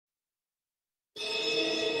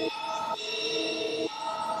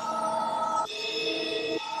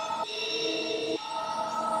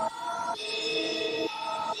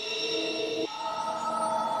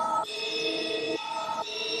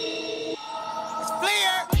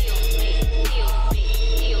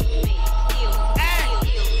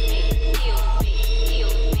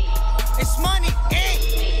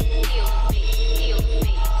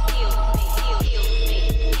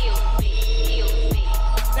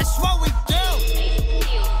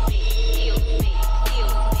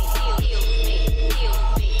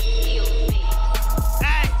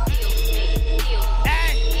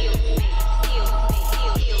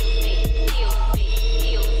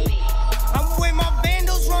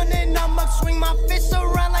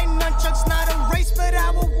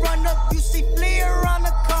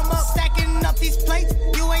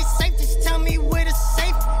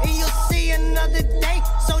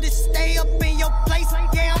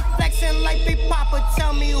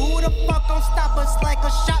don't stop us like a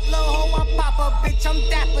shot, little hoe, I pop a bitch, I'm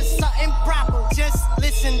dapper, something proper. Just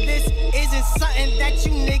listen, this isn't something that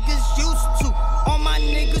you niggas used to. All my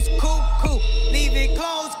niggas cool, leave it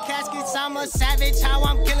closed, caskets, I'm a savage. How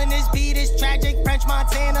I'm killing this beat is tragic. French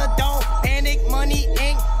Montana, don't panic, money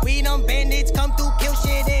ink. We them bandits come through, kill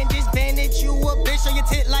shit and just bandage. You a bitch on your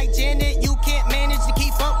tit like Janet. You can't manage to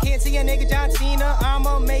keep up, can't see a nigga John Cena.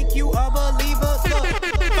 I'ma make you a believer.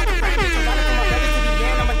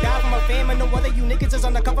 I'ma die from a fame and no other you niggas is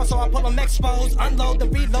undercover, so I pull them exposed. Unload the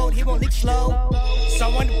reload, he won't leak slow.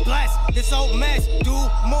 Someone bless this old mess. Do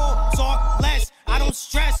more, talk less. I don't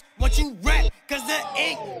stress what you rap, cause the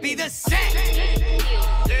ink be the same.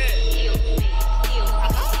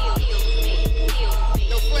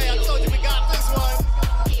 No play, I told you we got this one.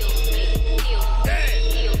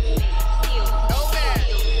 Know that.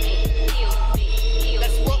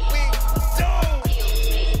 That's what we do.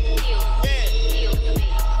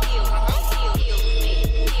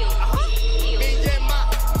 Me and my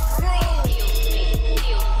crew.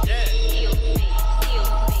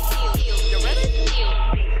 You ready?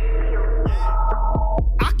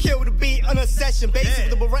 I killed the beat on a session basis with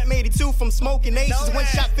the Barrett 82 from Smoking Nations. One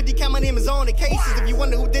shot 50 count, my name is on the cases. If you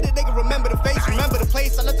wonder who did it, they can remember the face, remember the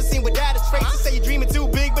place. I left the scene without a trace. You say you're dreaming too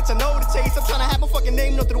big, but you know the chase. I'm trying to have my fucking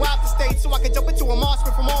name known throughout the state, so I can jump into a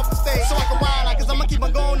marksman from off the stage. So I can wild out, cause I'ma keep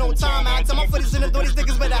on going on time out. Tell my footies in the door, these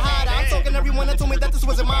niggas better hide out. I'm talking to everyone that told me that this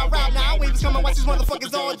wasn't my route. Now I waves coming, watch these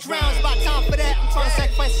motherfuckers all drown. It's about time for that. I'm trying to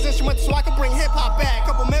sacrifice this instrument so I can bring hip hop back.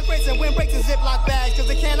 Couple mid breaks and wind breaks and ziploc bags, cause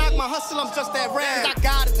they can't knock my hustle, I'm just that rad. Cause I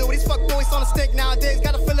gotta do it, these fuck boys on the stick nowadays.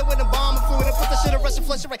 Gotta fill it with a bomb and food and put the shit in rush and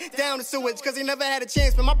flush it right down the sewage, cause they never had a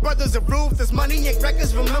chance. But my brothers are ruthless, money and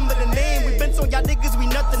records, remember the name. We been told y'all niggas we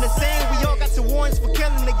nothing the same. We all got two warrants for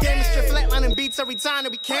killing the game. It's straight flatlining beats every time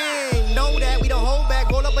that we came. Know that we don't hold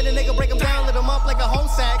back, roll up and the nigga break them down, lit them up like a whole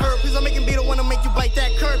sack. Please don't make him be the one to make you bite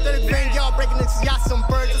that curb. 30 grand, y'all breaking this, y'all some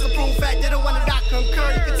birds. It's a proof fact, they the one that got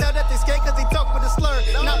concurred. You can tell that they scared cause they talk with a slur.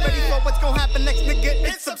 Not ready for what's gonna happen next, nigga.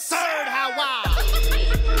 It's absurd how I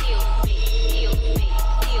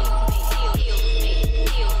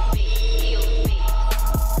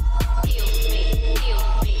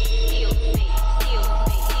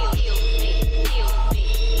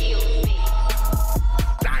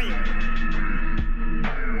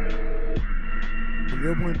The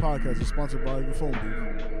Real Point Podcast is sponsored by the Phone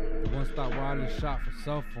Booth. The one-stop wireless shop for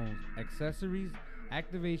cell phones, accessories,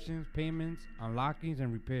 activations, payments, unlockings,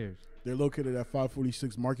 and repairs. They're located at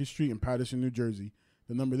 546 Market Street in Paterson, New Jersey.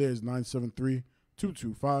 The number there is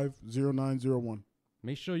 973-225-0901.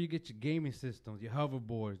 Make sure you get your gaming systems, your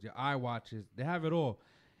hoverboards, your iWatches. They have it all.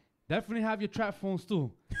 Definitely have your trap phones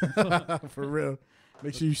too. For real.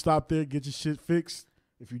 Make sure you stop there, get your shit fixed.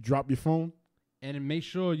 If you drop your phone. And then make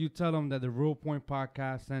sure you tell them that the Real Point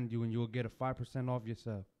Podcast sent you and you'll get a 5% off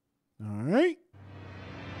yourself. All right.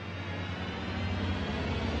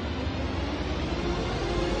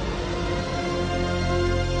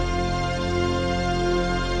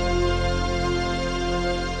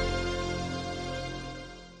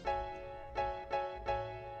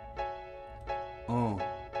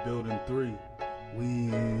 Building 3. We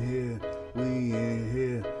in here. We in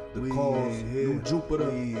here. The cause, New Jupiter.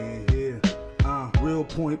 We in here. Real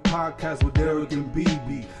Point Podcast with Derek and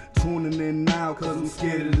BB. Tuning in now cause I'm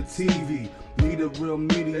scared of the TV. Need a real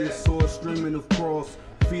media source streaming across.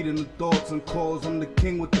 Feeding the thoughts and calls. I'm the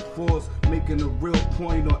king with the force. Making a real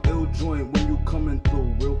point or ill joint when you coming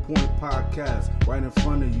through. Real Point Podcast right in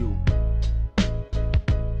front of you.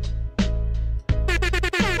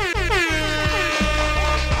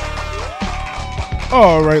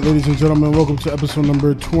 All right, ladies and gentlemen, welcome to episode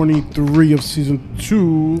number 23 of season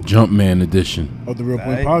 2 Jumpman edition of the Real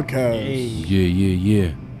Point Podcast.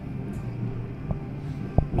 Yeah.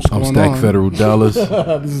 What's I'm going Stack on? Federal Dollars.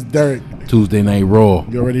 This is Derek. Tuesday Night Raw.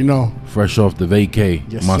 You already know. Fresh off the vacay.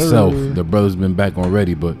 Yes, myself. sir. The brother's been back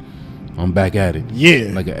already, but I'm back at it.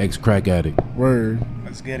 Yeah. Like an ex-crack addict. Word.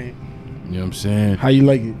 Let's get it. You know what I'm saying? How you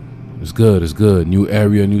like it? It's good. It's good. New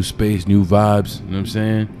area, new space, new vibes. You know what I'm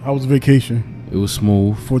saying? How was vacation? It was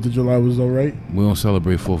smooth. 4th of July was all right? We don't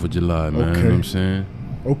celebrate 4th of July, man. Okay. You know what I'm saying?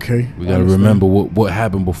 Okay. We got to remember what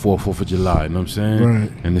happened before 4th of July. You know what I'm saying? Right.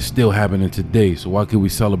 And it's still happening today. So why can't we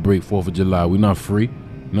celebrate 4th of July? We're not free. You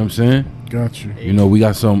know what I'm saying? Got you. You know, we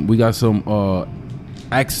got some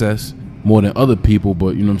access more than other people,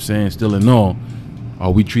 but you know what I'm saying? Still in all,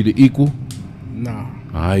 are we treated equal? Nah.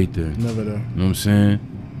 All right then. Never there. You know what I'm saying?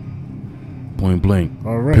 Point blank.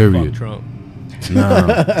 All right. Period. Fuck Trump. Nah.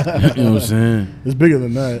 You know what I'm saying? It's bigger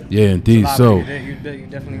than that. Yeah, indeed. So You're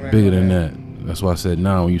definitely right. bigger than that. That's why I said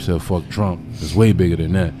now when you said fuck Trump. It's way bigger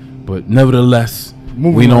than that. But nevertheless,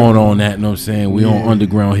 moving We don't on that, you know what I'm saying? We on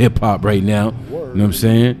underground hip hop right now. You know what I'm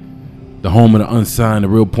saying? The home of the unsigned, the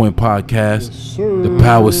Real Point Podcast, Yes, sir. the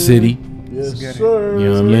Power City. Yes, sir. You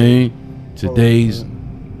know what I mean? Today's All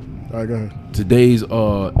right, go ahead. Today's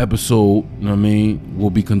episode, you know what I mean, will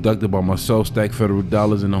be conducted by myself, Stack Federal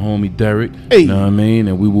Dollars, and the homie Derek. Hey. You know what I mean?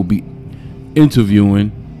 And we will be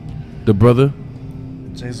interviewing the brother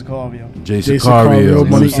Jay Sicario. Jay Jay Sicario, you know Sicario, what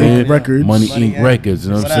Money I'm saying? Inc. Records. Money Money Inc. Inc. Records,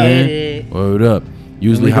 you know what I'm What's up? saying? Word up.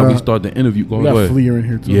 Usually And we how we got- start the interview. Go We got ahead. Flea in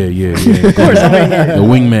here too. Yeah. Of course, I'm in here. the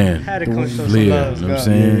wingman. Had to come show some Flea, you know love. what I'm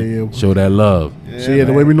saying? Yeah. Show that love. So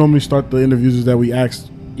the way we normally start the interviews is that we ask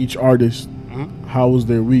each artist how was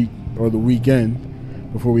their week or the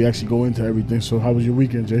weekend before we actually go into everything. So how was your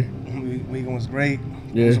weekend, Jay? Weekend was great.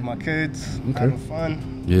 Yeah. Was with my kids, having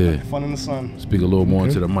fun. Yeah. Having fun in the sun. Speak a little more Okay.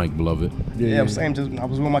 into the mic, beloved. Yeah, I'm saying just I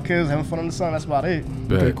was with my kids, having fun in the sun. That's about it.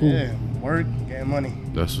 Bet. cool. Yeah, work, getting money.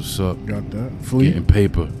 That's what's up. Got that. Flea. Getting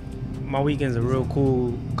paper. My weekends are real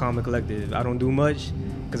cool, calm and collective. I don't do much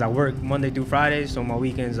because I work Monday through Friday, so my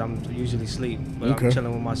weekends I'm usually sleep. But Okay. I'm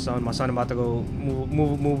chilling with my son. My son about to go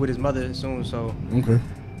move with his mother soon, so Okay.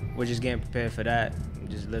 we're just getting prepared for that.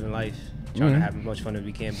 Just living life, trying to Mhm. have as much fun as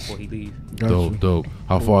we can before he leave. Gotcha. Dope.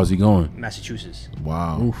 How far is he going? Massachusetts.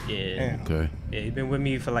 Wow. Oof. Yeah. Okay. Yeah, he's been with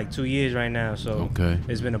me for like 2 years right now, so Okay.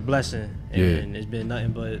 it's been a blessing. Yeah. And it's been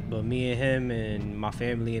nothing but me and him and my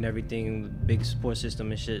family and everything, big support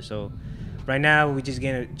system and shit. So right now we just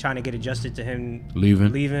trying to get adjusted to him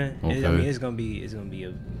Leaving? Leaving. Okay. I mean, it's gonna be a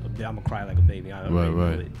bit. I'm gonna cry like a baby. I already know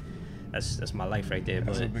Right. it. That's my life right there.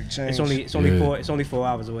 That's But a big change. it's only Yeah. 4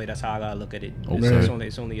 hours away. That's how I gotta look at it. Okay.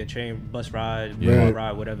 It's only a train, bus ride, Yeah. car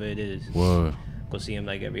ride, whatever it is. Word. Go see him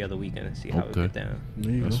like every other weekend and see how it Okay. get down.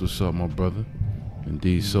 There you That's go. what's up, my brother.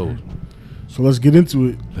 Indeed. So So let's get into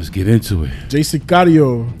it. let's get into it. Jay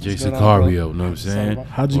Sicario. Jay going on, Sicario, bro? you know what I'm saying?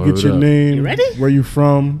 How'd you Word get your up. name? You ready? Where you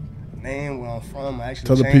from? Name, where I'm from. I actually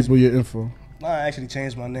Tell the changed, people your info. No, I actually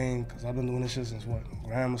changed my name because I've been doing this shit since what?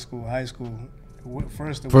 Grammar school, high school.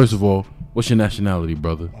 First First of all, what's your nationality,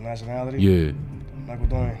 brother? my nationality. Yeah. I'm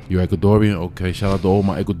Ecuadorian. You're Ecuadorian? Okay, shout out to all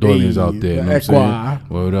my Ecuadorians Hey, out there. You the know what I'm saying?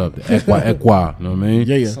 Word up. The Equa, you know what I mean?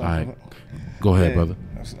 Yeah. So, All right. Go ahead, yeah, brother.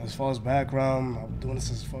 As far as background, I'm doing this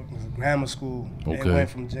since fucking grammar school. Okay. Then went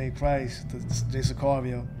from Jay Christ to Jay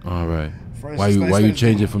Sicario. All right. First, Why you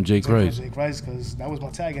change it from Jay Christ? Jay Christ, because that was my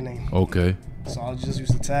tagging name. Okay. So I just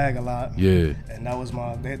used to tag a lot. Yeah. And that was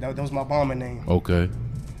my bombing name. Okay.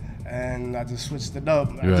 And I just switched it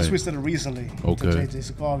up. I Right. just switched it recently. Okay. To Jay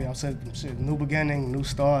Sicario. I said, shit, new beginning, new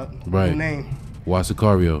start, Right. new name. Why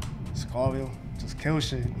Sicario? Sicario, just kill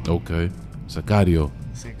shit. Okay. Sicario.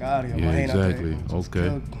 Sicario. Yeah, my name out there. exactly. Just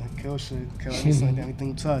Okay. Kill shit. Kill anything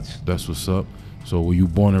you touch. That's what's up. So were you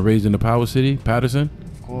born and raised in the Power City, Patterson?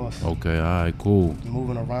 Of course. Okay, all right, cool.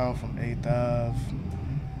 Moving around from 8th Ave.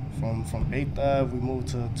 From 8th Ave, we moved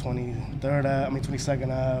to 22nd Ave.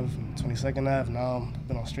 22nd Ave. 22nd Ave. Now I've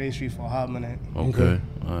been on Straight Street for a hot minute. Okay.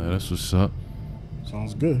 All right, that's what's up.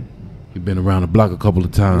 Sounds good. You've been around the block a couple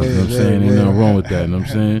of times, you know what I'm saying? Ain't nothing wrong with that, you know what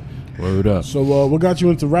I'm saying? Word up. So what got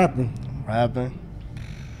you into rapping? Rapping.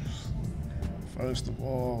 First of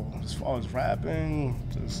all, as far as rapping,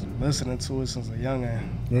 just listening to it since a youngin'.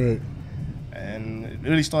 Right. And it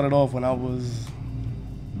really started off when I was,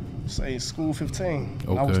 say, school 15.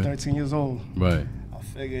 When I was Okay. 13 years old. Right. I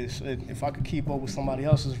figured, shit, if I could keep up with somebody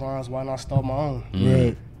else's rhymes, why not start my own?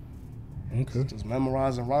 Right. Okay. Just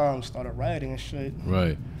memorizing rhymes, started writing and shit.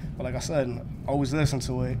 Right. But like I said, always listen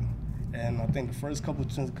to it. And I think the first couple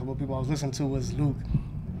of people I was listening to was Luke.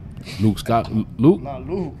 Luke Scott. Luke? Not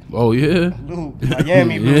Luke. Oh, yeah? Luke.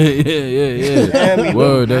 Miami Luke. Yeah. Miami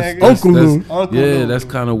Word, Luke, that's nigga. Uncle Luke. Uncle yeah, Luke. that's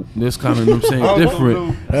kind of, you know what I'm saying, Uncle different.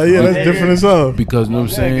 Luke. Hell yeah, that's different as hell. Because, you know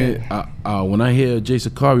what I'm Nigga. saying, when I hear Jay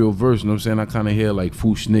Sicario verse, you know what I'm saying, I kind of hear like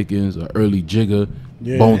Foo Schnickens, or Early Jigger,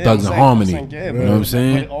 Yeah. Bone Yeah, Thugs I'm and saying, Harmony. I'm saying, yeah, You know what I'm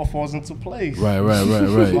saying? But it all falls into place. Right. You know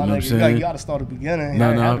what I'm You saying? gotta start at the beginning. Nah,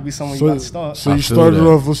 It nah. had to be somewhere you gotta start. So I you feel started that.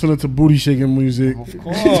 off listening to booty shaking music. Of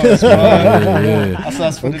course, bro. Yeah.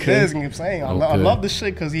 That's what Okay. it is. You know what I'm saying? I Okay. love the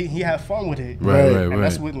shit because he had fun with it. Right.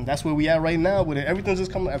 And that's where we at right now with it. Everything's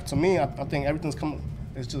just coming. To me, I think everything's coming.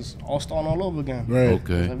 It's just all starting all over again. Right.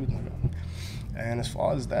 Okay. Everything. And as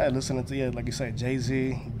far as that, listening to like you said,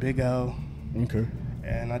 Jay-Z, Big L, Okay.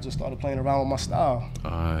 and I just started playing around with my style.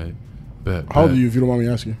 All right. Bet. How old are you, if you don't mind me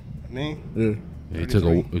asking? Me, Yeah. It took a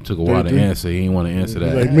while to 33. answer. He didn't want to answer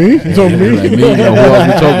that. Like me? You told me? Like me, you know, who else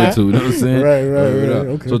you talking to? You know what I'm saying? Right, Word up.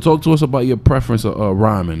 okay. So talk to us about your preference of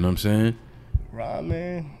rhyming. You know what I'm saying?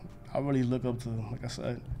 rhyming. I really look up to, like I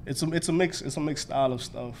said, it's a mixed style of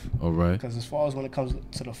stuff. All right. Because as far as when it comes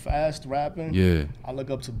to the fast rapping, Yeah. I look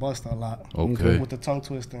up to Busta a lot. Okay. With the tongue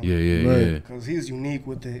twisting. Yeah. Because he's unique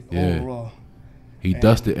with it Yeah. overall. He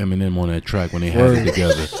dusted Eminem on that track when they had it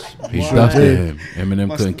together. He dusted him.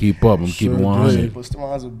 Eminem couldn't keep up. I'm keeping 100. Busta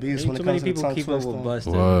Rhymes a beast when it Too many comes to the people tongue keep up with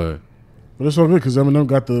twisting. Busta. Word. But it's all good because Eminem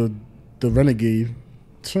got the Renegade.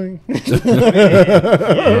 Swing. He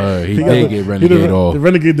did get Renegade off. The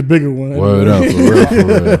Renegade, the bigger one. Word up,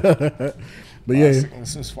 for real. But yeah,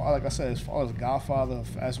 as far, like I said, as far as Godfather of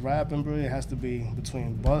fast rapping, bro, it has to be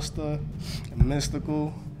between Busta and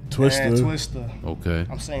Mystical and Twister. Okay.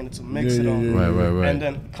 I'm saying it's a mix of them. Right. And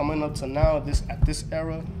then coming up to now, at this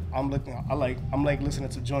era, I'm like listening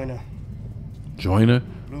to Joyner. Joyner?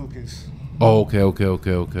 Lucas. Oh, okay.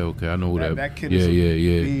 I know who That kid is a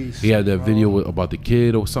beast, He had that bro. video about the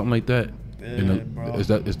kid or something like that. Yeah, bro. Is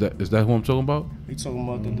that who I'm talking about? You talking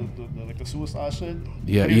about the suicide shit?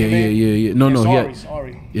 Yeah. No.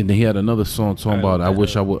 Sorry. And then he had another song talking about I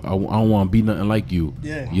wish I don't want to be nothing like you.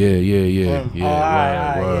 Yeah. Yeah.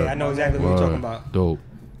 Yeah, I know exactly what you're talking about.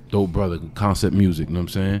 Dope brother, concept music. You know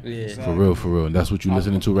what I'm saying? Yeah. For real. And that's what you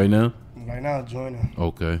listening to right now? Right now, Joyner.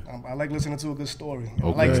 Okay. I like listening to a good story.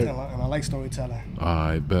 Okay. I like storytelling.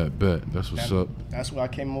 I bet. That's what's up. That's what I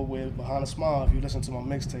came up with Behind a Smile. If you listen to my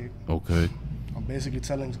mixtape, Okay. I'm basically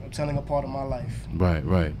telling a part of my life.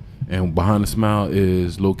 Right. And Behind the Smile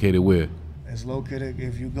is located where? It's located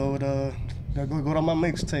if you go to my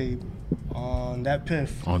mixtape on that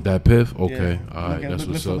Piff. On that Piff? Okay. Yeah. All right. That's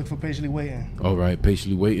what's up. Look for Patiently Waiting. All right.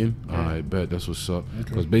 Patiently Waiting. All right. Bet. That's what's up.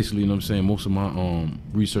 Because basically, you know what I'm saying, most of my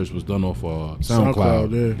research was done off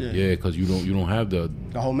SoundCloud. Yeah. Because you don't have the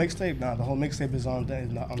whole mixtape. Nah, the whole mixtape is on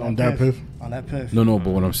that Piff. On that Piff. No. But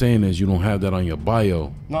what I'm saying is you don't have that on your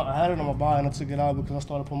bio. No, I had it on my bio and I took it out because I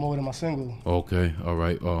started promoting my single. Okay. All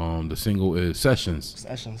right. The single is Sessions.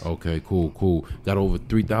 Sessions. Okay. Cool. Got over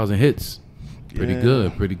 3,000 hits. Pretty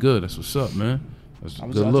good. That's what's up, man. That's a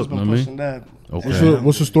good look, I mean. that. Okay.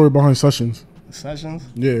 What's the story behind Sessions? Sessions?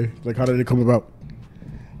 Yeah, like how did it come about?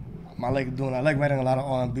 I like writing a lot of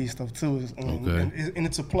R&B stuff too. And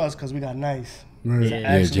it's a plus because we got Nice. Right.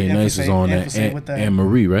 Yeah, Jay Nice is on that. And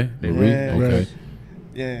Marie, right? Okay.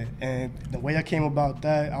 Yeah, and the way I came about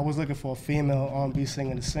that, I was looking for a female R&B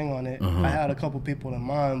singer to sing on it. I had a couple people in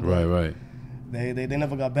mind, but right. They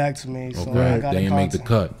never got back to me. So Okay. I got They ain't make the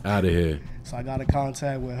cut out of here. So I got in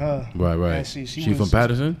contact with her. Right. And She from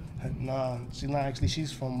Patterson? Nah, she's not actually.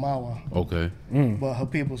 She's from Mawa. Okay. But her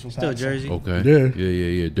people's from Patterson. Jersey. Okay.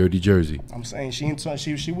 Yeah. Dirty Jersey. I'm saying she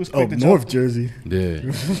was Oh, quick to North jump. Jersey. Yeah.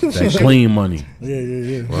 That clean money.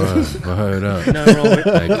 Yeah. Word up. Nothing wrong with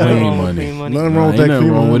That clean money. Nothing wrong with that.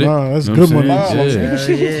 Nothing wrong with it. Nah, that's You know good what money. I'm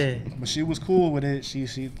saying? Yeah. But she was cool with it.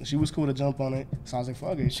 She was cool to jump on it. So I was like,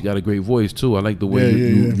 fuck it. She got a great voice too. I like the way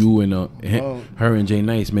Yeah. you and her and Jay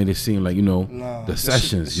Nice made it seem like the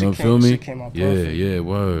sessions. You know, feel me? Came out perfect. Yeah.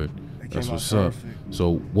 Word. It That's came out what's up. perfect.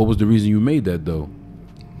 So, what was the reason you made that though?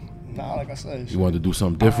 Nah, like I said, You wanted to do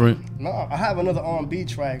something different? No, I have another R&B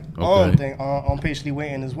track Okay. on Patiently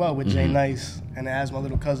Waiting as well with Jay Nice, and it has my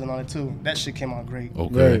little cousin on it too. That shit came out great.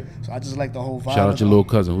 Okay. Right. So I just like the whole vibe. Shout out your little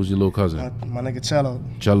cousin. Who's your little cousin? my nigga Cello.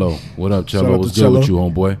 Cello. What up, Shout Cello? out What's to good with you, Cello.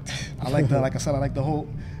 homeboy? I like the like I said, I like the whole.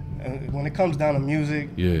 When it comes down to music,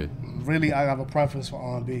 Yeah. really I have a preference for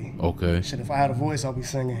R&B. Okay. Shit, if I had a voice, I'll be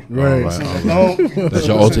singing. Right. All Since right. I don't, That's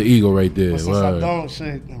your alter ego right there. But since I Word. don't,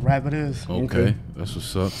 shit, rap it is. Okay. That's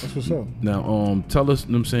what's up. That's what's up. Now, tell us,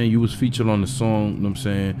 you know what I'm saying, you was featured on the song, you know what I'm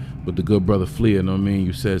saying, with the good brother Fleer, you know what I mean?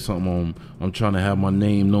 You said something on, I'm trying to have my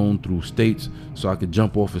name known through states so I could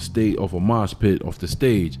jump off a mosh pit off the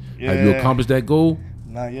stage. Have you Yeah. accomplished that goal?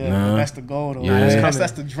 Not yet. Nah. But that's the goal, though. Yeah.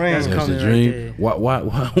 That's the dream. That's That's coming the right dream. there. Why,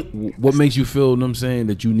 what makes you feel, you know what I'm saying,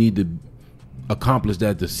 that you need to accomplish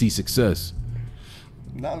that to see success?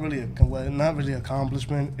 Not really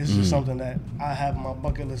accomplishment. It's just something that I have on my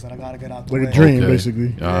bucket list that I gotta get out the Like way. a dream, Okay. basically.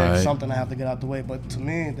 All Yeah, it's right. something I have to get out the way. But to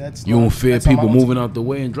me, that's You not- don't fear that's on my people own moving out the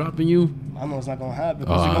way and dropping you? I know it's not gonna happen.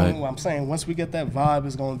 Because Alright. I'm saying once we get that vibe,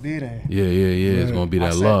 it's gonna be there. Yeah. It's going to be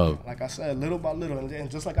that love. Like I said, little by little,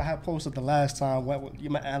 and just like I had posted the last time.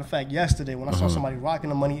 Matter of fact, yesterday when I saw somebody rocking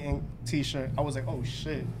the Money Inc. T-shirt, I was like, oh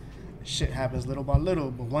shit, shit happens little by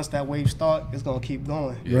little. But once that wave start, it's gonna keep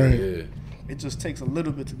going. Right. Yeah. It just takes a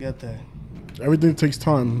little bit to get there. Everything takes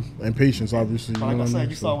time and patience, obviously. Like I what said, mean?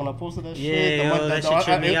 you saw when I posted that shit. Yeah, that shit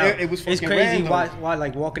tripped me out. It was It's fucking crazy random. why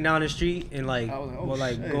like walking down the street and like I was like, oh, well,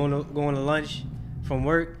 like shit. going to lunch from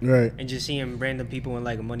work, Right. and just seeing random people in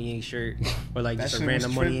like a Money Inc. shirt or like That just a shit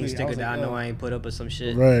random was Money Inc. trippy. I sticker was that I like, know yo. I ain't put up or some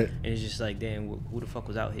shit. Right. And it's just like, damn, who the fuck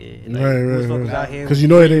was out here? Right, Who the fuck was right. out here? Because you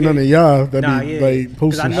know it ain't none of y'all that Nah, be yeah. like Because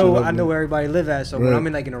posting I know shit I up know there. where everybody live at. So when Right. I'm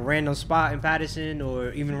in like in a random spot in Patterson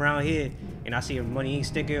or even around here, and I see a Money Inc.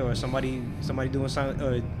 sticker or somebody doing something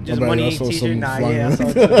or just a bad, Money I Inc. saw t-shirt. something Nah, flying yeah, I around. saw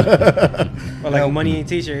it too. Or like a Money Inc.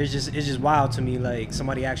 t-shirt. It's just wild to me. Like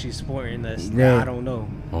somebody actually supporting us that Right. I don't know.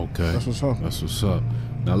 Okay. That's what's up. That's what's up.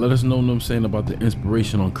 Now let us know what I'm saying about the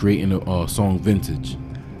inspiration on creating a song Vintage.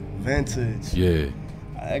 Vintage. Yeah.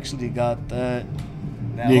 I actually got that.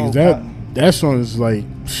 Yeah, whole 'cause that song is like.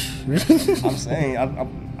 I'm saying,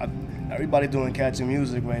 everybody doing catchy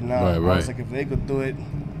music right now. Right, I right. was like, if they could do it,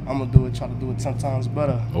 I'm gonna do it. Try to do it 10 times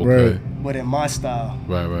better, Okay. Right. but in my style.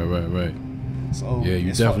 Right. So Yeah, you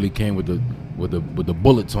it's definitely came with the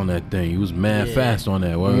bullets on that thing. You was mad Yeah. fast on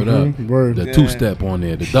that. Word up. Word. The Yeah. 2-step on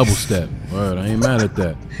there, the double step. Word. I ain't mad at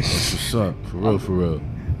that. That's what's up. For real, for real.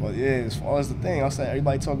 But yeah, as far as the thing, I said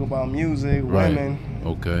everybody talking about music, Right. women,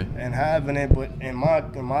 Okay. and having it. But in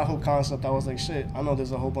my whole concept, I was like, shit. I know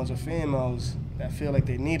there's a whole bunch of females that feel like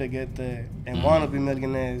they need to get there and want to be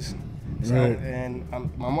millionaires. So, Right. and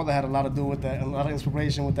my mother had a lot to do with that, a lot of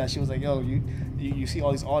inspiration with that. She was like, yo, you see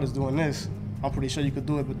all these artists doing this. I'm pretty sure you could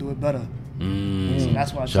do it, but do it better. So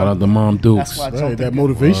that's why I Shout out jumped- to Mom Dukes. That's why I Right, jumped that the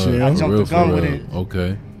motivation, I yeah. jumped the gun with it.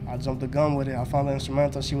 Okay. I jumped the gun with it. I found the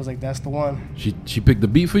instrumental. She was like, that's the one. She picked the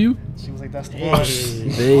beat for you? She was like, that's the Hey. one.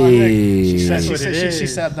 Hey. She That's what it she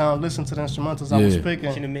is. sat down, listened to the instrumentals I was Yeah.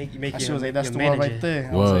 picking. She make And she your- was like, that's your the one manager. right there.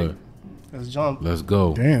 I was Word. like, let's jump. Let's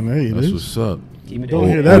go. Damn, hey, That's this. what's up. Keep it Don't in.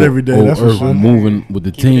 hear that every day. Old That's Earth what's up. moving with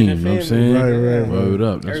the Keep it in team. the You know what I'm family. saying? Right. Word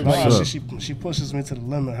up. That's Everybody- what's up. She pushes me to the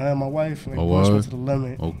limit. Her and my wife, like, Oh, push me word? to the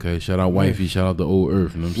limit. Okay. Shout out Wifey. Shout out to Old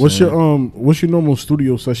Earth. You know what I'm What's saying? your normal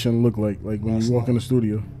studio session look like? Like when That's you walk not- in the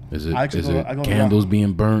studio? Is I actually it I go to candles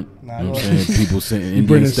being burnt? Nah, You know what I I'm go- saying? People sitting Indian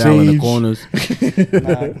burning style in the sage. corners.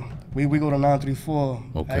 Nah, we go to 934.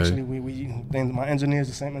 Okay. Actually, my engineer is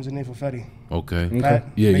the same engineer for Fetty. Okay. Pat,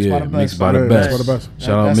 Yeah, Mixed by yeah. the Mixed Best. by the Right, best. Mixed by the Best. Shout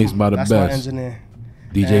out That's- Mixed by the that's my best. engineer.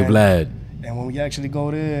 DJ And- Vlad. And when we actually go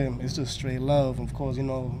there, it's just straight love. Of course, you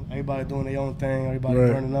know, everybody doing their own thing, everybody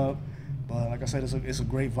Right. burning up. But like I said, it's a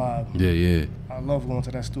great vibe. Yeah. I love going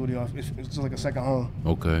to that studio. It's just like a second home.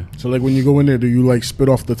 Okay. So like when you go in there, do you like spit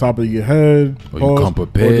off the top of your head? Or you come Or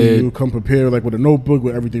prepared? do you come prepared like with a notebook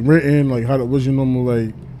with everything written? Like what's your normal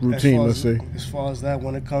like routine? Let's say. As far as that,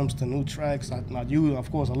 when it comes to new tracks,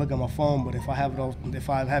 of course, I look at my phone. But if I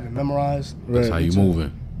have it memorized, That's Right. how you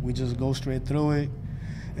moving. we just go straight through it.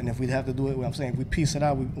 And if we have to do it, I'm saying if we piece it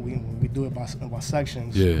out, we do it by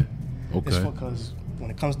sections. Yeah. It's Okay. because when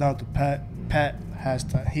it comes down to Pat has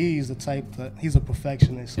to. He's the type that he's a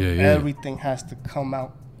perfectionist. So Yeah, yeah. everything has to come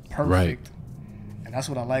out perfect. Right. And that's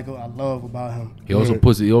what I love about him. He also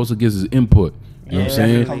Right. he also gives his input. You know what I'm Yeah,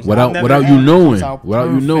 saying? it comes Without out- without never- you knowing, comes out without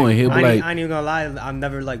you knowing, perfect. he'll be I like, ain't even gonna lie. I'm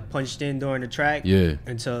never like punched in during the track. Yeah.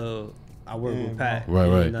 Until I work Yeah, with Pat. Right,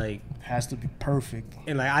 And, right. Like, Has to be perfect.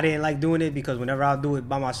 and like I didn't like doing it because whenever I do it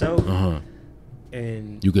by myself, uh-huh.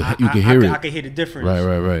 and You can I hear it. I can hear the difference.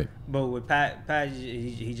 Right. But with Pat,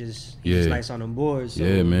 he's just Yeah. nice on them boards. So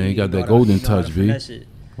Yeah, man, he got that know how to- golden he know how to touch, V. finesse it.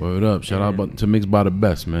 Word up. Shout out Yeah. to Mixed by the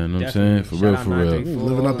Best, man. You know what I'm saying? For Definitely. real, Shout for out real. 934.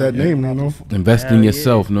 Living out that name, you know. Invest in Hell yeah.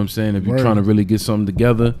 yourself, you know what I'm saying? If you're Word. trying to really get something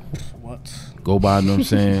together, What? go by, you know what I'm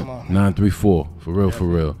saying? Come on. 934. For real, for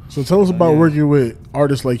real. So tell us about working with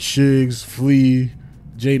artists like Shigs, Flea,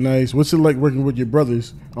 Jay Nice. What's it like working with your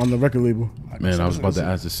brothers on the record label? Man, I was about to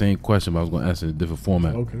ask the same question, but I was going to answer in a different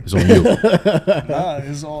format. Okay. It's on you. Nah,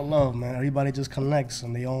 it's all love, man. Everybody just connects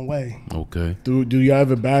in their own way. Okay. Do y'all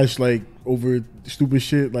ever bash like over stupid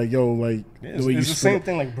shit? Like yo, like It's, the way you it's the split same up?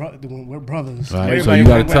 thing like when we're brothers. All right, so Everybody you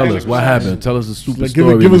got to want tell my us what expertise. happened. Tell us a stupid Like, give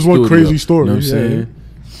story. us in the one studio. crazy story. You know what I'm Yeah. saying?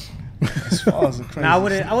 As far as the crazy. Now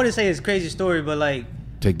I wouldn't say it's a crazy story, but like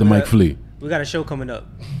Take the mic, Flea. we got a show coming up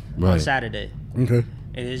on Right. Saturday, Okay.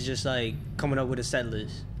 and it's just like coming up with a set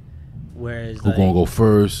list. Whereas Who like, going to go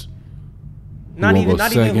first? not gonna even go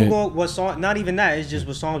not even second? who go, what song, not even that. It's just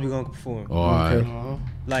what songs we gonna perform. Oh, all right. Uh-huh.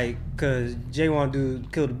 Like, cause Jay want to do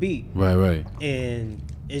Kill the Beat, Right. and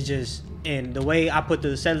it's just and the way I put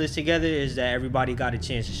the set list together is that everybody got a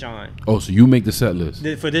chance to shine. Oh, so you make the set list.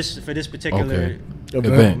 For this particular Okay.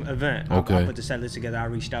 Event. event. Okay. I put the set list together. I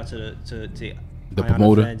reached out to The Ion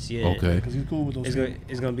promoter? Events, yeah. Okay. Because he's cool with those people.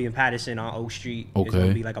 It's gonna be in Patterson on Oak Street. It's Okay.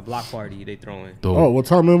 gonna be like a block party they throwing. Dope. Oh, what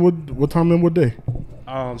time and what day?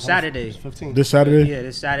 Saturday. 15. This Saturday? Yeah,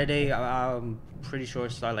 this Saturday. I'm pretty sure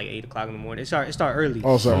it starts like 8 o'clock in the morning. It start early.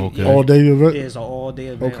 Oh, sorry. Okay. All day event? Yeah, it's an all day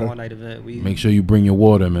event, Okay. all night event. We Make sure you bring your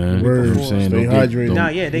water, man. Word. You know what I'm saying? Stay Don't get- hydrated. don't- Nah,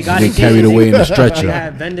 yeah, they got get it. carried away in the stretcher. They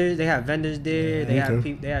have vendors. They have vendors there. They have Okay.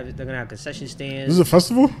 people. They're gonna have concession stands. This is a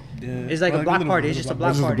festival? Yeah. It's like a block party. It's just a block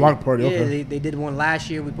This is a party. block party, Yeah, okay. they did one last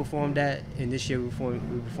year. We performed that, and this year we're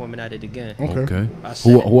performing at it again. Okay. Okay. I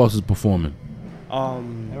said- Who else is performing?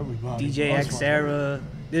 Everybody. DJ X Sarah.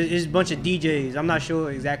 There's a bunch of DJs. I'm not sure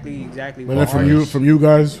exactly. But then what artists. from you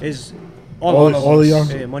guys, It's all of y'all?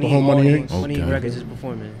 Yeah, Money The whole Inc. Money Money Inc? Money Okay. Inc. Records is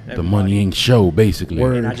performing. The Money Inc. show, basically.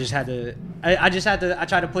 Word. And I just had to. I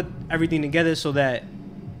try to put everything together so that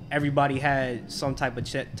everybody had some type of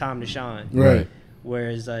time to shine. right?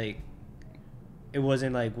 Whereas like, it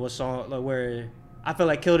wasn't like what song like where I feel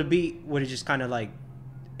like Kill the Beat would have just kind of like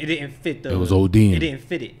it didn't fit the. It was ODing. It didn't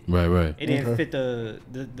fit it. Right, right. It didn't Okay. fit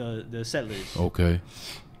the set list. Okay.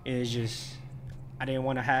 And it's just I didn't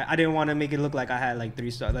want to make it look like I had like 3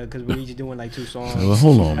 songs because we each doing like 2 songs. Well,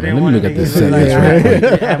 hold on, I man. didn't Let me wanna look at make this it set look list like I right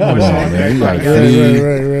quick. had more Come on, songs man. than You got everybody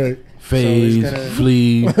else. Right. Phase, gonna-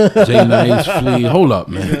 Flea, J Nice, Flea. Hold up,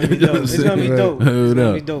 man. It's gonna be dope. It's Hold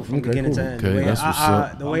gonna be up. dope from Okay, beginning cool. to end. Okay, The way that's what's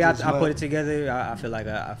up. the way I put it together, I feel like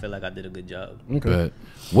I did a good job. Okay. But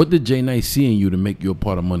what did J Nice see in you to make you a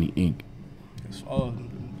part of Money Inc.?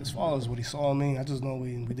 As far as what he saw in me, I just know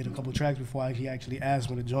we did a couple tracks before he actually asked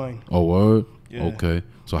me to join. Oh, word. Yeah. Okay.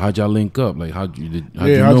 So how'd y'all link up? Like how'd you How'd know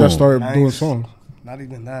y'all him? start Nice. doing songs? Not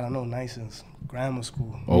even that. I know Nice since grammar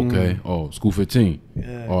school. Okay. Oh, School 15.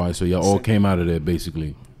 Yeah. All right. So y'all all came out of there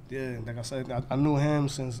basically. Yeah, like I said, I knew him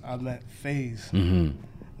since I met FaZe. Mm-hmm.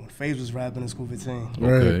 When FaZe was rapping in School 15.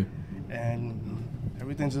 Okay. And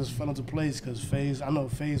everything just fell into place because I know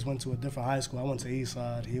FaZe went to a different high school. I went to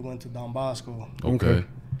Eastside. He went to Don Bosco. Okay.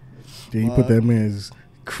 Yeah, you put that man's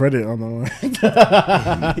credit on the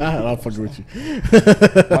line. I'll fuck with you.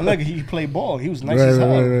 My nigga, he played ball. He was nice Right. as hell.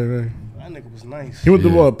 That That nigga was nice. He went to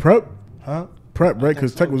Yeah. what, prep? Huh? Prep, right? think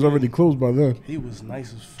Because so, Tech was yeah. already closed by then. He was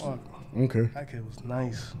nice as fuck. Okay. That kid was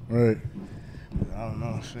nice. Right. I don't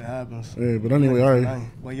know. Shit happens. Yeah, but anyway, all right. Nice.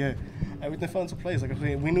 But yeah, everything fell into place. Like I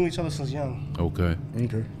said, we knew each other since young. Okay.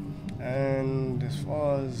 Okay. And as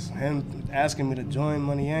far as him asking me to join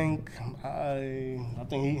Money Inc., I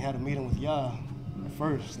think he had a meeting with Yah at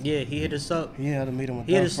first. Yeah, he hit us up. He had a meeting with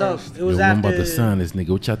He hit them us up. first. It was Yo, I'm after. about to sign this nigga.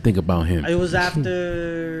 What y'all think about him? It was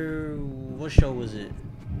after. What show was it?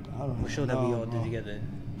 I don't What show that we all did know. together?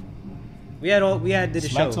 We had did a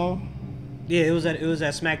Smack show. Tone? Yeah, it was at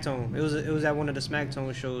Smacktone. It was at one of the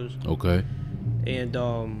Smacktone shows, Okay. and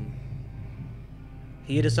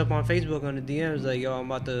he hit us up on Facebook on the DMs like, yo, I'm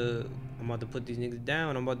about to put these niggas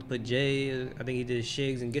down. I'm about to put Jay. I think he did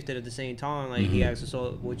Shigs and Gifted at the same time. Like he asked us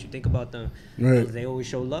all what you think about them. Right. They always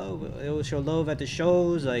show love. They always show love at the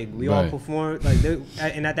shows. Like we all Right. performed. Like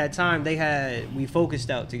and at that time we focused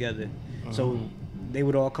out together. So they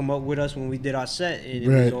would all come up with us when we did our set, and it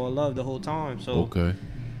was Right. all love the whole time. So Okay.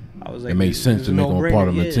 I was like, It makes sense to make them a part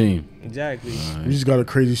of the team. Exactly. We just got a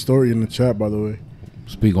crazy story in the chat, by the way,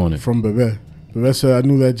 Speak on it. from Bebe. Bebe said, I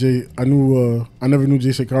never knew Jay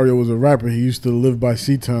Sicario was a rapper. He used to live by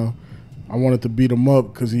C-Town. I wanted to beat him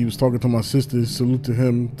up because he was talking to my sisters. Salute to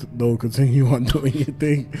him, though. Continue on doing your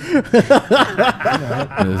thing.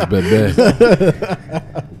 That's bad.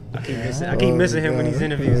 I keep missing him when he's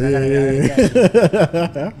interviews. I gotta catch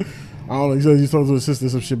him. I don't know. He said he talked to his sister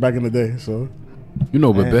some shit back in the day. So You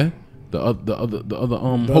know Bebe, the other the other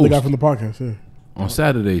guy host from the podcast, yeah. on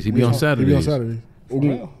Saturdays. He be on He Saturdays be on Saturdays.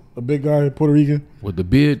 real? A big guy, Puerto Rican. with the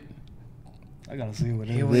beard. I gotta see what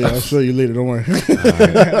it Yeah, is. Yeah, I'll show you later. Don't worry. I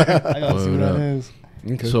gotta see Word what up. that is.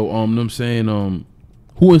 Okay. So I'm saying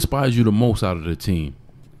who inspires you the most out of the team?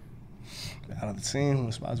 Out of the team, who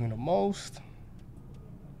inspires me the most,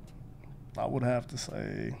 I would have to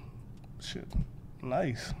say, shit,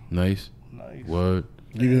 Nice. Nice. Word.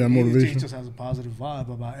 Give you that He motivation. just has a positive vibe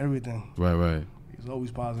about everything. Right. He's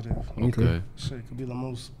always positive. Okay. Shit could be the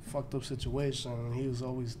most fucked up situation. And he was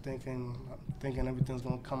always thinking everything's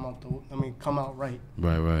gonna come out right.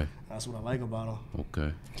 Right. That's what I like about him.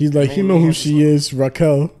 Okay. He's like, he know who she is,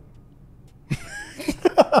 Raquel.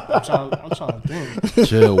 I'm trying to think.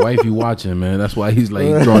 Chill, wifey watching, man. That's why he's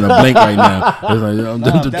like drawing a blank right now. It's like, I'm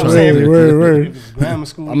just That was trying it. to. Word. It was grammar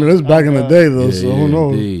school. I mean, that's back in the day, though, Yeah, so who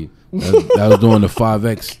knows? indeed. That was doing the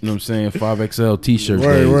 5X, you know what I'm saying? 5XL t-shirt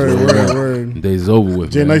days. Word. Days over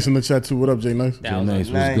with, Jay man. Nice in the chat, too. What up, Jay Nice? That Jay was Nice was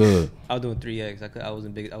nice. good. I was doing 3X. I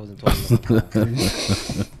wasn't big. I wasn't talking.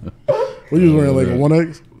 What you was wearing, like a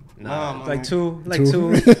 1X? Nah, my like nigga.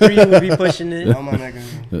 two, 3 would be pushing it. Nah, my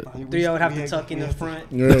nigga. 3 I would have to tuck in the front.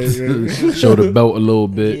 Yeah. Show the belt a little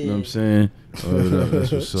bit. You know what I'm Yeah. saying?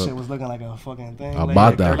 That's what's Shit up. was looking like a fucking thing. A like,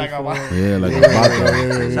 bata. Like a bata. Yeah, like a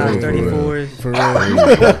bata. Size 34s. For real.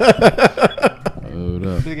 Hold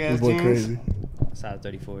up. Big This ass boy jeans. crazy. Size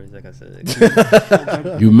 34s, like I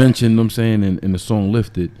said. You mentioned, I'm saying, in the song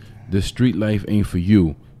Lifted, the street life ain't for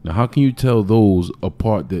you. Now, how can you tell those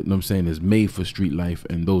apart that, I'm saying, is made for street life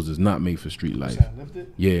and those is not made for street life?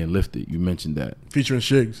 Lifted? Yeah, and Lifted. You mentioned that. Featuring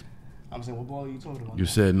Shigs. I'm saying, what ball are you talking about? You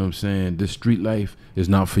said, I'm saying, this street life is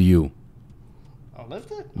not for you. Oh,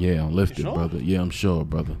 Lifted? Yeah, I'm Lifted, sure? brother. Yeah, I'm sure,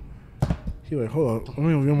 brother. He like, hold up. Let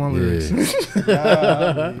me get my lyrics.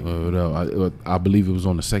 Yeah. Hold up. I believe it was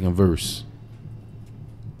on the second verse.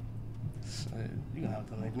 You gonna have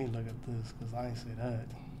to make me look at this because I ain't say that.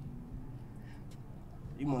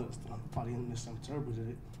 You must probably misinterpreted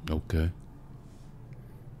it. Okay.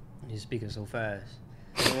 You're speaking so fast.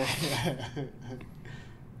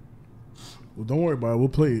 Well, don't worry about it. We'll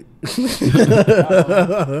play it.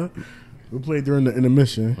 We'll play it during the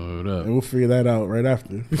intermission. Hold up. And we'll figure that out right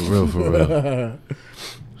after. For real, for real.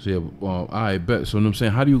 So yeah, I bet. So I'm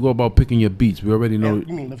saying, how do you go about picking your beats? We already know.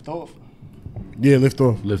 You mean lift off? Yeah, lift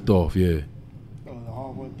off. Lift off, yeah. Oh, the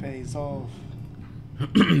hard work pays off.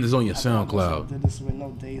 It's on your I SoundCloud. did this with no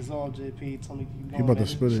days off. JP told me keep He going. about to man.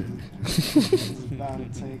 spit it. This is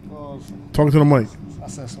bound to take off. Talk to the mic. I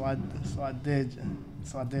said, so I did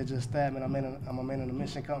just that, man. I'm a man on a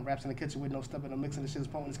mission. Come raps in the kitchen with no step in the mixing. The shit is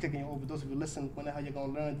potent. It's kicking you over. Those of you listen, when the hell you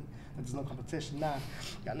gonna learn that there's no competition? Nah,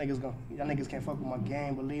 y'all niggas can't fuck with my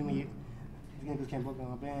game. Believe me, you niggas can't fuck with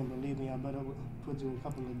my band. Believe me, I better put you a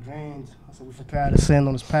couple of grains. I said we from proud to send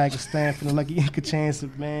on this Pakistan, feeling like you could chance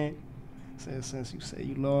it, man. Said since you say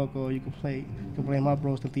you local, you can play my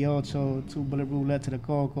bros to the Ocho, 2 bullet roulette to the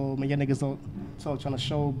Coco. Man, y'all niggas don't talk trying to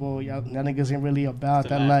showboat. Y'all niggas ain't really about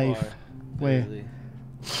that life. Where?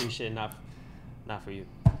 Street shit not for you.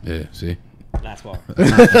 Yeah, see? Last bar. You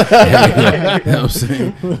know what I'm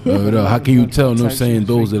saying? How can you tell, you know what I'm saying,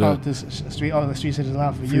 those that are. The street shit is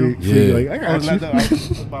not for you. Yeah. Like, I got you.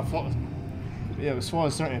 Yeah, as far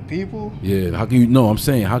as certain people. Yeah, how can you, no, I'm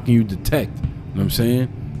saying, how can you detect, you know what I'm saying?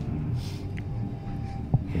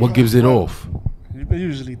 What gives it off? You can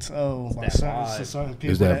usually tell by certain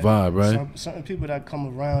people. It's that vibe, right? Certain people that come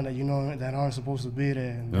around that you know that aren't supposed to be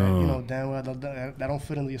there, and that, you know damn well that don't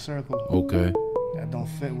fit into your circle. Okay. That don't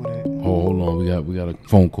fit with it. Oh, hold on, we got a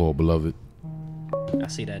phone call, beloved. I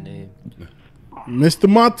see that name. Mr.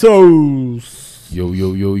 Matos. Yo. Yeah,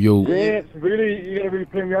 really? You gonna really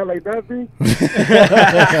play me out like that, B?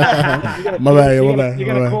 My bad. You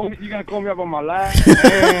gonna call me up on my live?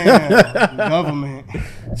 Damn, government.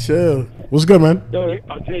 Chill. What's good, man? Yo,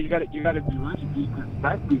 I'll tell you, you gotta be ready, B, because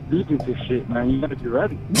back be deep into shit, man. You gotta be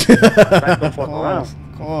ready. Of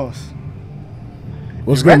course.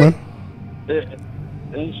 What's good, man?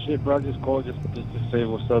 Ain't shit, bro. I just called just to say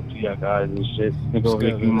what's up to y'all guys and shit. Nigga over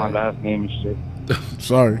here give me my last name and shit.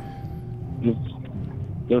 Sorry.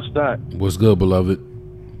 Yo, Stat. What's good, beloved?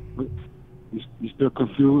 You still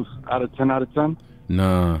confused? Out of 10 out of 10?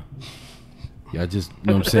 Nah. Y'all just, you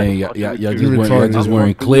know what I'm saying? Y'all retarded. just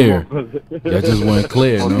weren't clear. Y'all just weren't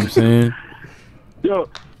clear, you know what I'm saying? Yo,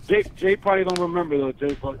 Jay probably don't remember though,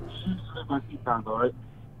 Jay, but she used to live by Seatown though, right?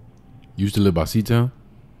 You used to live by Seatown?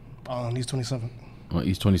 He's 27. On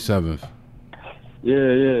East 27th.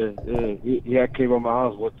 Yeah. He had came on my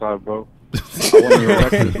house one time, bro. I wanted to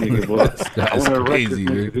wreck this nigga, bro. That's crazy,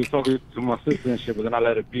 dude. He was talking to my sister and shit, but then I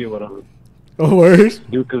let it be or whatever. Oh, words?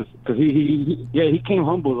 Dude, cause he came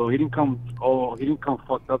humble though. He didn't come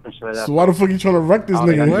fucked up and shit like that. So why the fuck you trying to wreck this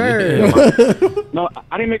nigga? No,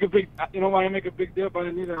 I didn't make a big. You know why I didn't make a big deal about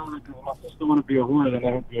it either? Because my sister want to be a horn, and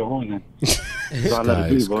I don't be a horn then. So I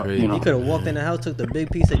let it be, but you know. You could have walked in the house, took the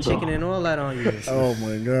big piece of chicken and all that on you. Oh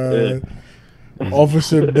my god.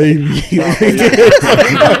 Officer Baby. That's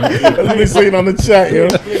what they saying on the chat, yo.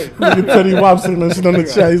 Look at Teddy Wop saying that shit on the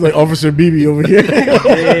chat. He's like, Officer BB over here.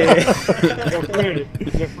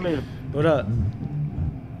 What up?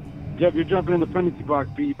 Yep, you're jumping in the penalty box,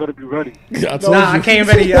 B. You better be ready. I came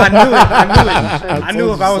ready. I knew it. I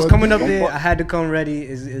knew if I was coming up there, I had to come ready.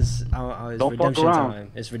 It's redemption time.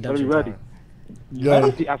 It's redemption time. Yeah.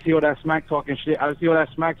 I see all that smack talking shit. I see all that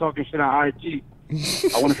smack talking shit on IG.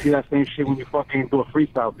 I want to see that same shit when you fucking do a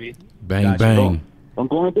freestyle, B. Bang, bang. Don't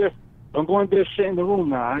go in there shit in the room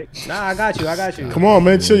now, alright? Nah, I got you. Come on,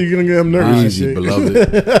 man, chill. You're gonna get him nervous. Easy,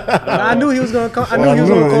 beloved. I knew he was gonna come. I knew he was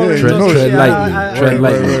gonna call. Tread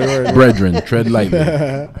lightly. Brethren, tread lightly.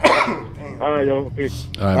 Alright, yo, peace.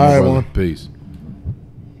 Alright, man. Peace.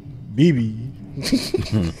 BB.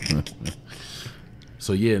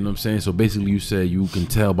 So yeah, you know what I'm saying? So basically you said you can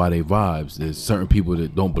tell by their vibes. There's certain people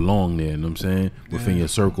that don't belong there, you know what I'm saying? Within your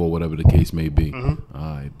circle or whatever the case may be. Mm-hmm.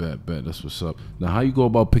 All right, bet. That's what's up. Now, how you go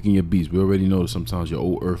about picking your beats? We already know that sometimes your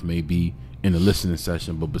old earth may be in a listening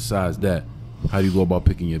session, but besides that, how do you go about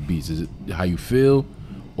picking your beats? Is it how you feel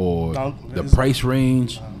or the price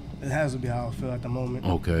range? It has to be how I feel at the moment.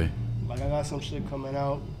 Okay. Like I got some shit coming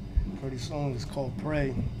out pretty soon. It's called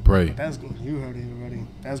Pray. Pray. You heard it already.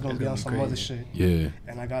 That's gonna be on some other shit. Yeah.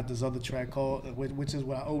 And I got this other track called, which is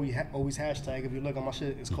what I always hashtag. If you look at my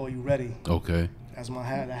shit, it's called You Ready. Okay. That's my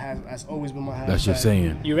that's always been my hashtag. That's your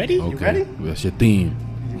saying. You ready? Okay. You ready? That's your theme.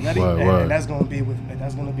 You ready? Word. And that's gonna be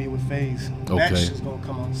with FaZe. Okay. That shit's gonna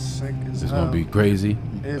come out sick as It's hell. gonna be crazy.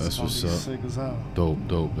 It's That's gonna what's be up. sick as hell.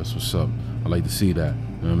 Dope. That's what's up. I like to see that.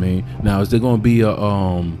 You know what I mean? Now, is there gonna be a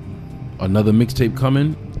another mixtape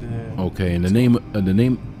coming? Yeah. Okay. And the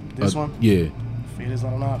name. This one? Yeah. Failure's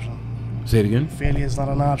not an option. Say it again. Failure is not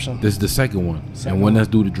an option. This is the second one. Second and when one. that's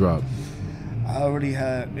due to drop? I already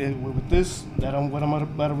had it with this. What I'm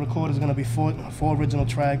about to record is gonna be four original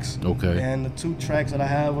tracks. Okay. And the 2 tracks that I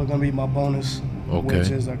have are gonna be my bonus. Okay. Which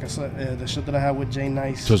is, like I said, the shit that I have with Jay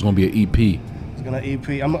Nice. So it's gonna be an EP. It's gonna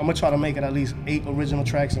EP. I'm gonna try to make it at least 8 original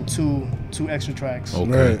tracks and two extra tracks.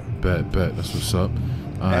 Okay. Right. Bet. That's what's up.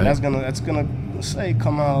 All And right. that's gonna say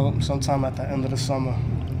come out sometime at the end of the summer.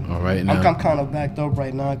 All right. Now. I'm kind of backed up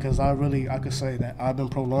right now because I could say that I've been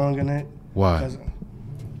prolonging it. Why? Because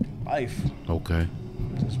life, Okay.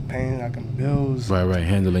 just paying like bills. Right.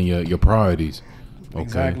 Handling your priorities. Okay.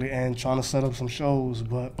 Exactly, and trying to set up some shows,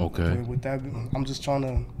 but Okay. with that, I'm just trying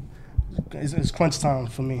to. It's crunch time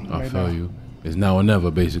for me I right feel now. you. It's now or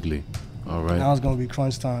never, basically. All right. Now it's gonna be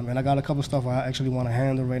crunch time, and I got a couple stuff I actually want to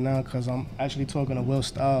handle right now because I'm actually talking to Will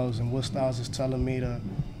Styles, and Will Styles is telling me to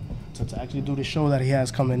actually do the show that he has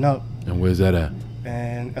coming up, And where's that at?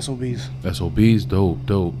 and SOBs. SOBs, dope.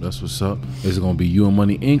 That's what's up. Is it gonna be you and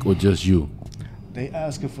Money Inc. or just you? They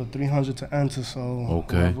asking for 300 to enter, so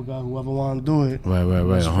Okay. whoever want to do it. Right.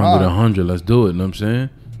 Let's 100, rock. 100. Let's do it. Know what I'm saying?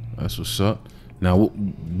 That's what's up. Now,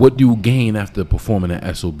 what do you gain after performing at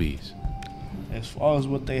SOBs? As far as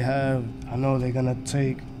what they have, I know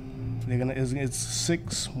it's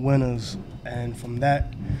 6 winners, and from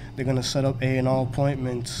that, they're gonna set up A&R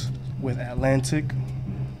appointments with Atlantic,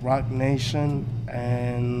 Rock Nation,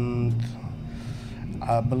 and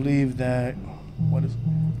I believe that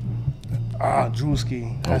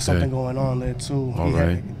Drewski has Okay. something going on there too. All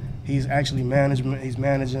right. He's actually management. He's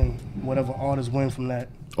managing whatever artists win from that.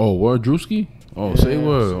 Oh, word, Drewski? Oh, say Yeah,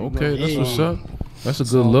 word. say Okay, word. that's what's up. That's a good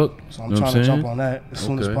So- look. So I'm Know what trying to saying? jump on that as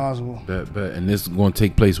soon as Okay. possible. Bet. And this is gonna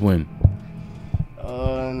take place when?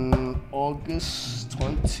 On August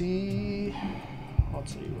 20, I'll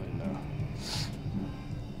tell you right now.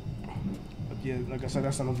 But yeah, like I said,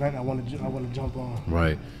 that's an event I want to jump on.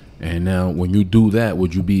 Right. And now, when you do that,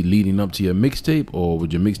 would you be leading up to your mixtape, or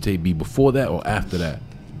would your mixtape be before that or after that?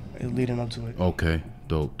 It's leading up to it. Okay,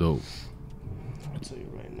 dope. I'll tell you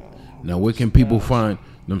right now. Now, where can people find? You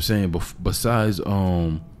know what I'm saying, besides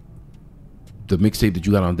the mixtape that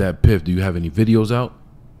you got on that Piff, do you have any videos out?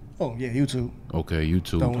 Oh yeah, YouTube. Okay,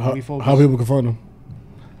 YouTube. Don't really focus. How people can find them?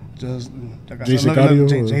 Just like I J. said, Sicario,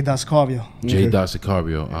 look, or- J. Sicario. J.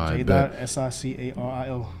 Sicario. All J. right, bet.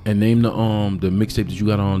 Sicario. And name the mixtape that you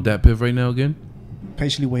got on that Piff right now again.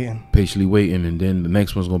 Patiently waiting. Patiently waiting, and then the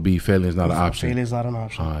next one's gonna be Failing is not an option. Failure is not an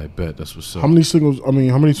option. All right, bet. That's what's up. How many singles? How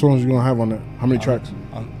many songs you gonna have on that? How many tracks?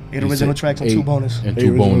 8 He original said tracks and 2 8 bonus. And Eight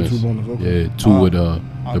 2 original, bonus. 2 bonus, okay. Yeah, 2 with the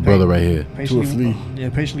brother right here. Patiently,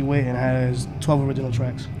 Patiently Waiting has 12 original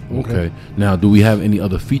tracks. Okay. Now, do we have any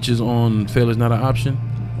other features on Failing is not an option?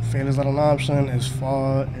 Failure is not an option as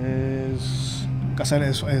far as, like I said,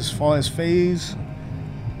 as far as FaZe,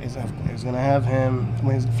 it's gonna have him,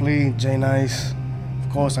 Flea, Jay Nice. Of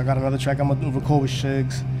course, I got another track I'm gonna record with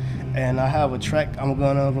Shigs. And I have a track I'm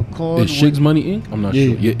gonna record Is Shigs Money Inc? I'm not Yeah.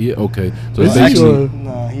 sure. Yeah, okay. So Is it's he, actually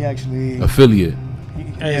Nah, he actually. affiliate.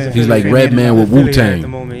 He's like Red Man with Wu Tang.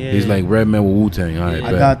 He's like Red Man with Wu Tang. All right,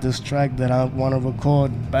 I bet. got this track that I want to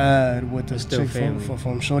record bad with this Still chick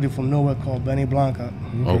from Shorty from Nowhere called Benny Blanca.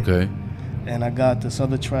 Okay. And I got this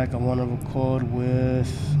other track I want to record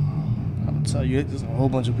with. I'll tell you, there's a whole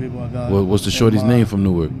bunch of people I got. What's the in shorty's mind. name from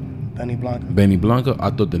Newark? Benny Blanca. Benny Blanca? I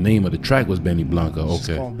thought the name of the track was Benny Blanca. It's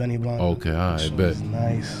Okay. called Benny Blanca. Okay, all right, Shorty's bet.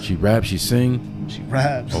 Nice. She raps, she sing. She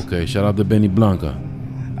raps. Okay, shout out to Benny Blanca.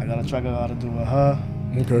 I got a track I got to do with her.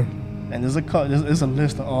 Okay. And there's a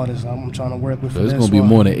list of artists I'm trying to work with. For There's this gonna be one.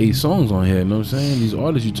 more than 8 songs on here. You know what I'm saying? These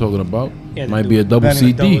artists you talking about Yeah, might be a double Benny,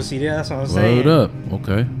 CD. Double CD, that's what I'm saying. Word up.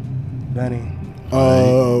 Okay. Benny.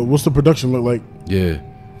 What's the production look like? Yeah.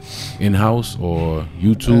 In house or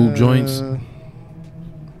YouTube joints?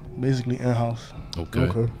 basically in-house.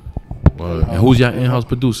 Okay. And who's your in-house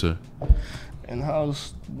producer?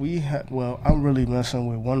 In-house, I'm really messing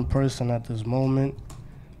with one person at this moment,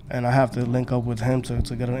 and I have to link up with him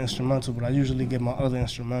to get an instrumental, but I usually get my other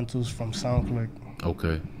instrumentals from SoundClick.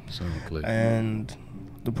 Okay, SoundClick. And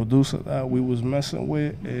the producer that we was messing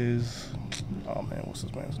with is, oh man, what's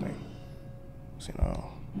this man's name? See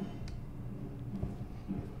now.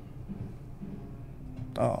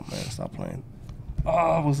 Oh man, stop playing.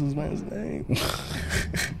 Oh, what's this man's name?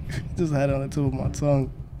 Just had it on the tip of my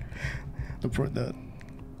tongue.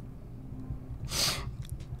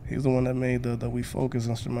 He's the one that made the We Focus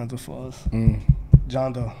instrumental for us.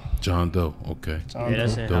 John Doe. Okay. Yeah,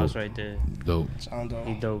 that's in house right there. Dope. John Doe.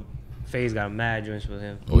 He dope. FaZe got mad joints with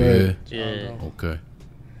him. Oh yeah. Yeah. Okay.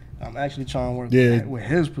 I'm actually trying to work with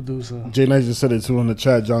his producer. Jay Knight just said it too in the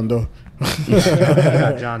chat, John Doe. He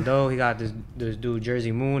got John Doe. He got this dude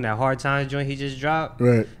Jersey Moon, that Hard Times joint he just dropped.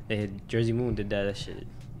 Right. Jersey Moon did that.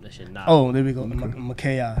 That shit not. Oh, there we go.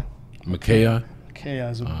 Makaya. Makaya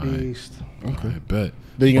is a beast. Okay, bet.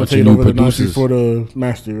 Then you gonna Bunch take of it new over to producers. 94 the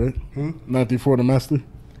master, right? 94 the master.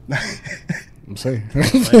 I'm saying.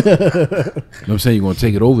 I'm saying you're gonna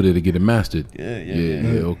take it over there to get it mastered.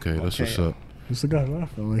 Yeah. Okay, that's what's up. What's the guy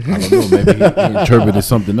laughing? Like, I don't know. Maybe he interpreted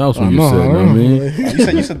something else when you said. You know what I mean?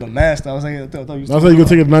 You said the master. I was like, I thought you. I was like, you gonna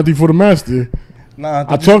take it to 94 the master. Nah,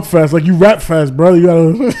 I talk fast, like you rap fast, brother. You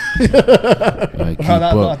gotta.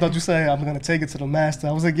 I thought you said I'm gonna take it to the master.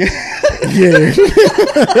 I was like, yeah.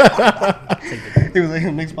 He was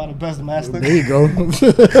like, mixed by the best master. There you go.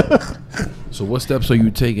 So what steps are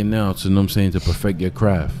you taking now to, you know what I'm saying, to perfect your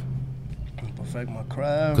craft? Perfect my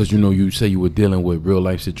craft. Because, you know, you say you were dealing with real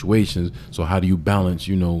life situations. So how do you balance,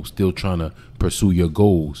 you know, still trying to pursue your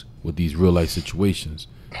goals with these real life situations?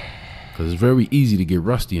 Because it's very easy to get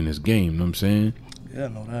rusty in this game, you know what I'm saying? Yeah, I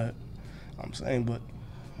know that. I'm saying, but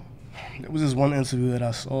there was this one interview that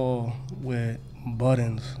I saw with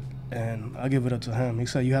Buttons, and I give it up to him. He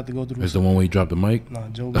said you have to go through. It's the one where he dropped the mic? Nah,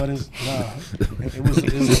 Joe Buttons. Nah, it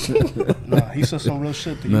was nah. He said some real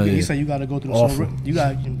shit. He said you got to go through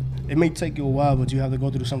it may take you a while, but you have to go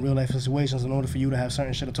through some real life situations in order for you to have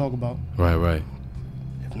certain shit to talk about. Right.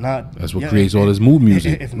 If not, that's what creates all this mood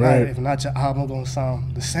music. If not, your album gonna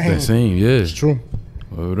sound the same. The same, yeah. It's true.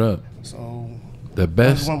 Word up. So the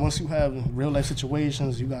best. Once you have real life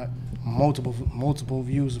situations, you got multiple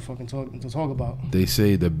views to talk about. They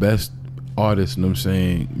say the best artists, you know what I'm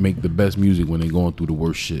saying, make the best music when they're going through the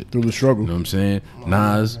worst shit. Through the struggle. You know what I'm saying?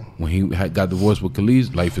 Nas, when he got divorced with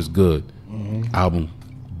Khalees, Life is Good. Album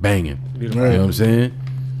banging. You know what I'm saying?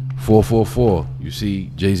 444. You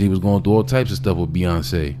see, Jay-Z was going through all types of stuff with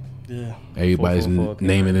Beyonce. Yeah. Everybody's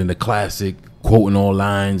naming it in the classic, quoting all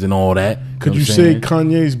lines and all that. Could you say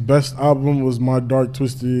Kanye's best album was My Dark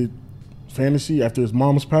Twisted Fantasy after his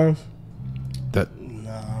mom's passed?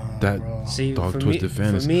 That See, Dark Twisted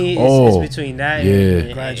Fantasy. For me, it's between that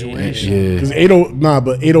and Graduation. Yeah. Because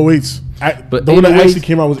 808s. But the one that actually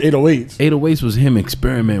came out was 808s. 808s was him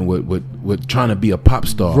experimenting with trying to be a pop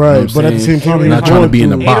star. Right, you know but at the same time, he was not trying to be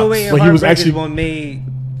in the box. 808 and but he was actually what made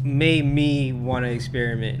me want to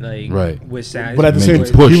experiment, with sound. But at the same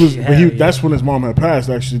time, push. That's when his mom had passed.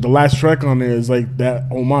 Actually, the last track on there is like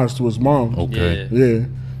that homage to his mom. Okay. Yeah.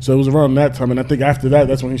 So it was around that time, and I think after that,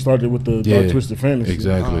 that's when he started with the Dark Twisted Fantasy.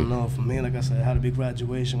 Exactly. I don't know. For me, like I said, I had a big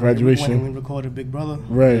graduation. Graduation. When we recorded Big Brother.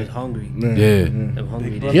 Right. He was hungry. Yeah.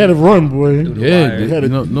 He had to run, boy.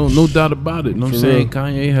 No doubt about it. You know what I'm saying?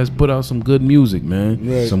 Kanye has put out some good music, man.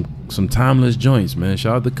 Right. Some timeless joints, man.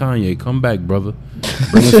 Shout out to Kanye. Come back, brother.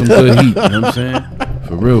 Bring us some good heat. You know what I'm saying?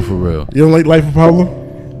 For real. You don't like Life of Pablo?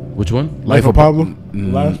 Which one? Life of Pablo?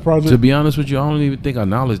 Last project? To be honest with you, I don't even think I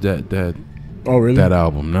acknowledged that. Oh, really? That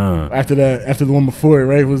album, nah. After the one before it,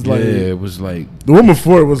 right? It was like it was like the one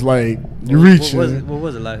before it was like you're reaching. What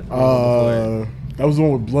was it like? That was the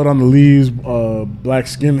one with Blood on the Leaves, Black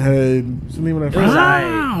Skinhead. What's the name of that?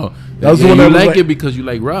 Wow. That was the one you that was like it because you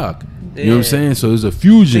like rock. Yeah. You know what I'm saying? So it's a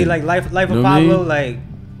fusion. See, like Life of Pablo, like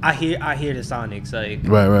I hear the Sonics, like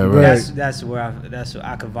right. That's what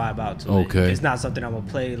I could vibe out to. Okay. It's not something I'm gonna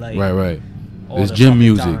play like right. all It's the gym fucking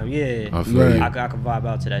music. time. Yeah, I feel you. I can vibe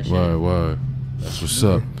out to that shit. Right. That's what's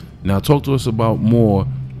up. Now talk to us about more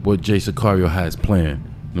what Jay Sicario has planned. You know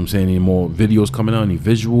what I'm saying? Any more videos coming out? Any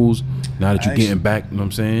visuals? Now that you're getting back, you know what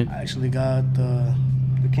I'm saying? I actually got the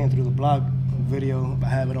Came Through the Block video. I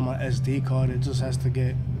have it on my SD card. It just has to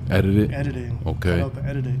get edited. Cut Okay. up and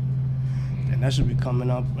edited. And that should be coming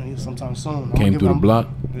up sometime soon. Came Through the Block?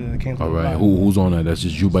 Yeah, Came Through All the right. Block. Who's on that? That's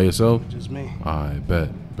just you by yourself? Just me. All right, bet.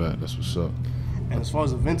 That's what's up. And as far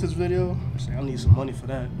as a vintage video, I need some money for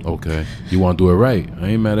that. Okay. You want to do it right. I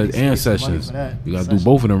ain't mad at and some money sessions. for that. You got to do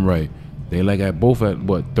both of them right. They like at both at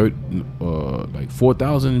what, like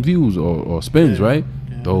 4,000 views or spins, right?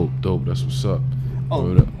 Yeah. Dope. That's what's up.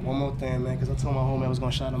 Oh, one more thing, man, because I told my homie I was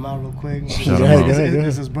gonna shout him out real quick. Shout him out.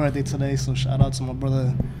 It's his birthday today, so shout out to my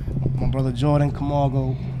brother Jordan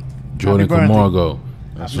Camargo. Jordan Camargo.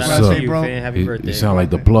 That's what's up. Bro. Happy birthday. You sound like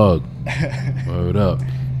the plug. Word up.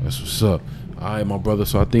 That's what's up. All right, my brother.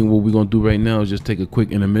 So I think what we're gonna do right now is just take a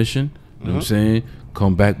quick intermission. You know what I'm saying?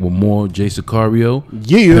 Come back with more Jay Sicario.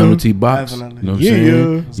 Yeah. Penalty box. Definitely. You know what I'm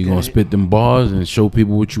saying? You're gonna spit them bars and show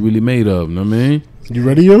people what you really made of. You know what I mean? You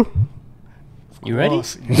ready, yo? You ready?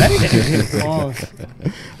 You ready? All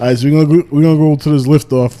right, so we're gonna go to this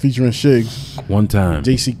liftoff featuring Shigs. One time.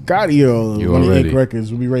 Jay Sicario. You already.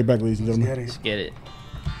 Records. We'll be right back, ladies and gentlemen. Let's get it.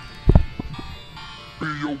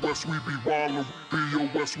 B.O.S. we be wallin',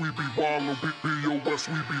 B.O.S. we be wallin', B.O.S.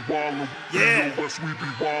 we be wallin', B.O.S. we be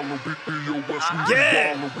wallin', B.O.S. we be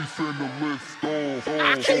wallin', we finna lift off.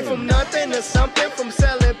 I came from nothing to something, from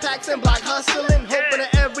selling packs and block hustling, hoping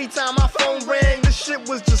that every time my phone rang, the shit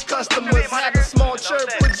was just customers. Had a small chirp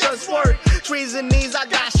with just work, trees and knees, I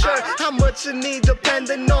got shirt. How much you need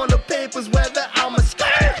depending on the papers, whether I'm a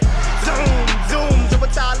skirt. Zoom, zero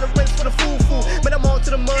tolerance for the foo-foo, but I'm on to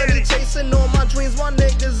the money, chasing all my dreams, my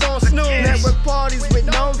niggas on snooze. Network parties with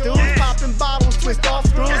no dudes, popping bottles, twist off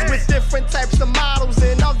screws with different types of models,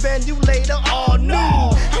 and I'll venue later all new.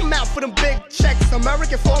 I'm out for them big checks,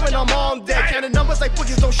 American foreign, I'm on deck, counting numbers like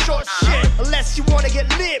bookies, no short shit, unless you wanna get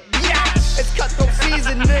lit, yeah. It's cutthroat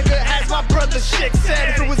season, nigga, as my brother Chick said.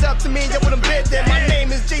 If it was up to me, I would've been there. My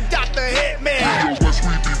name is J. Dr. Hitman. B.O.S.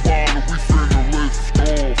 we be wallin', we finna lift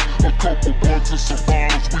off. A couple blunts and some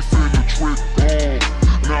bottles, we finna trick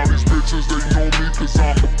off. Now these bitches, they know me cause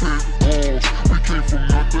I'm a pit boss. We came from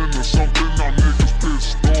nothing to something, now niggas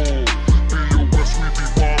pissed off. B.O.S. we be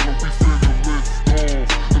wallin', we finna lift off.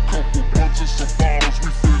 A couple blunts and some bottles, we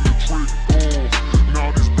finna trick off. Now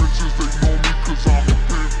these bitches, they know me cause I'm a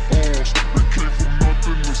pit boss. We came from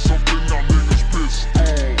nothing to something, now niggas pissed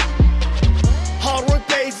off. Hard work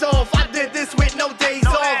pays off, I did this with no days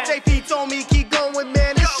off. JP told me keep going,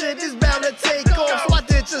 man, this shit is bound to take off. So I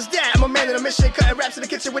did just that. I'm a man in a mission, cutting raps in the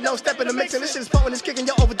kitchen with no step in the mix. And this shit is potent, it's kicking,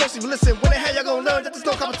 y'all overdosing. But listen, when the hell y'all gonna learn that there's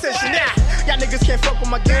no competition? Yeah, y'all niggas can't fuck with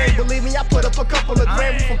my game. Believe me, I put up a couple of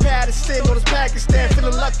grams from Patterson or this Pakistan.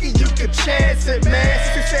 Feeling lucky you could chance it, man.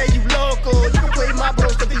 Since you say you local, you can play my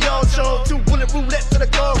bros at the old show. 2 bullet roulette to the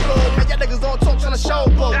Coco. Man, y'all niggas don't talk on the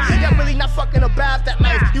showboat. Y'all really not fucking about that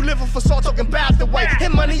life. You living for salt, talking about the way.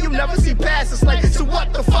 Hit money you never see past. It's like, so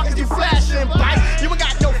what the fuck is you flashing, bite? You ain't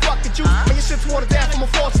got no fucking juice. Man, your shit's watered down from a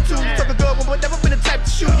falsitude. You took a good one, but never been the type to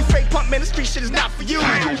shoot. You fake punk, man, the street shit is not for you.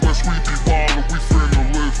 B.O.S. we be wallin', we finna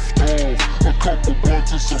lift off. A couple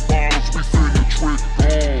blunts and some bottles, we finna trick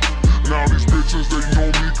off. Now these bitches, they know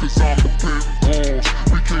me cause I'm a pit boss.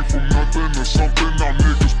 We came from nothing to something, now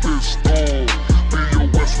niggas pissed off.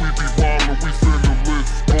 B.O.S. we be wallin', we finna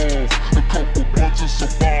lift off. A couple blunts and some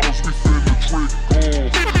bottles, we finna trick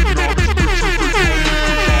off. Now these bitches, they know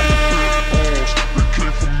me cause I'm a pit boss. We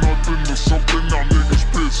came from nothing to something, now niggas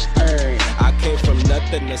pissed off. I came from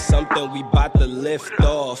nothing to something, we bout to lift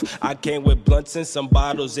off. I came with blunts and some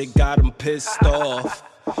bottles, it got them pissed off.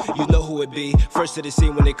 You know who it be, first to the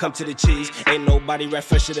scene when they come to the cheese. Ain't nobody rap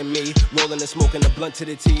fresher than me, rolling and smoking the blunt to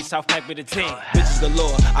the tea. South Pack with the team, bitches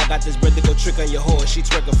galore. I got this bread to go trick on your whore, she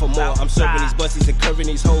twerking for more. I'm serving these bussies and curving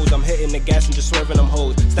these hoes. I'm hitting the gas and just swerving them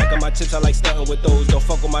hoes. Stacking my chips, I like stunting with those. Don't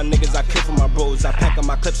fuck with my niggas, I kill for my bros. I pack on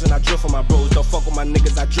my clips and I drill for my bros. Don't fuck with my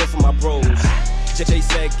niggas, I drill for my bros. Jay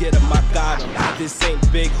said get him, I got him. This ain't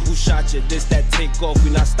big, who shot you? This that take off,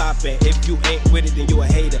 we not stopping. If you ain't with it, then you a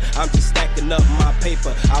hater. I'm just stacking up my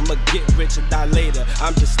paper. I'ma get rich and die later.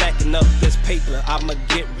 I'm just stacking up this paper. I'ma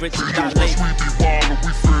get rich and die later. We be wildin',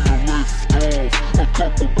 we finna lift off. A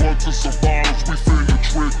couple blunts and some bottles, we finna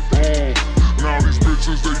trick off. Now these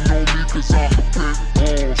bitches, they know me cause I'm a pit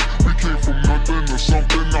boss. We came from nothing to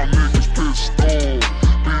something, now niggas pissed off.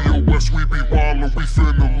 B.O.S. we be wildin', we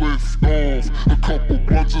finna lift off. A couple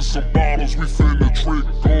blunts and some bottles, we finna trick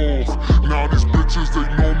off. Now these bitches, they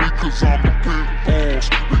know me cause I'm a pit boss.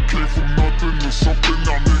 We came from nothing to something,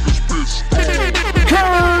 now niggas pissed off.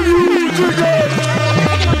 Can you dig it?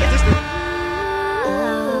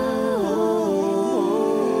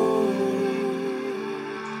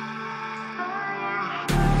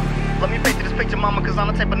 Let me paint you this picture, mama, cause I'm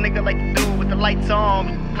the type of nigga like to do with the lights on.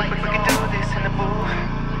 Like we can do this in the booth.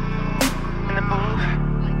 In the booth.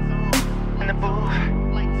 In the booth.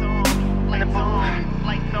 Lights on. In the booth.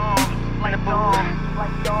 Lights on. In the booth.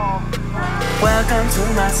 Lights on. Welcome Welcome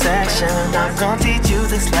to my section. I'm gonna teach you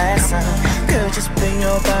this lesson. Girl, just bring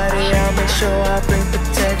your body. I'll make sure I bring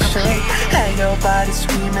protection. Have your body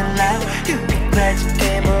screaming loud. You be glad you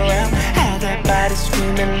came around. Have that body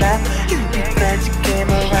screaming loud. You be glad you came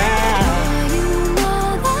around.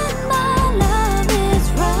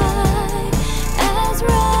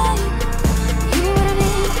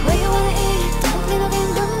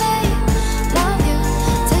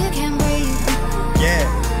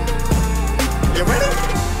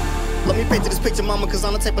 Let me paint to this picture, mama, cause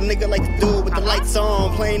I'm the type of nigga like to do it with the lights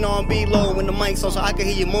on, playing on B-low when the mic's on, so I can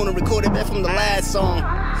hear you moaning, record it back from the last song.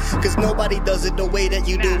 Cause nobody does it the way that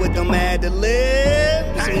you do with them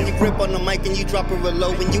ad-libs. When you grip on the mic and you drop it real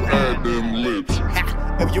low when you add them lips.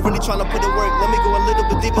 If you're really trying to put it work, let me go a little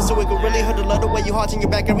bit deeper so it can really hurt the love the way you heart in your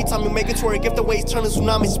back every time you make it twerk. If the waves turn to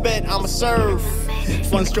tsunami sped, I'ma serve.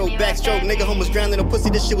 Front stroke, backstroke, nigga almost drowned in a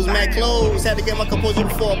pussy, this shit was mad close. Had to get my composure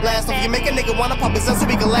before a blast off. You make a nigga wanna pop his ass so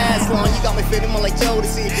we can last long. You got me feeling more like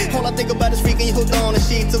Jodeci. All I think about is freaking you hooked on the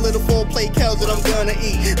sheets. A little foreplay cows that I'm gonna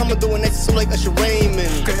eat. I'ma do an extra so like Usher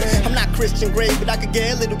Raymond. I'm not Christian Grey, but I could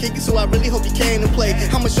get a little kinky, so I really hope you came to play.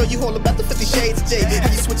 I'ma show you all about the 50 Shades of J.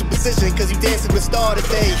 Have you switching position, cause you dancing with Star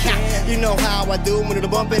today. You know how I do, when the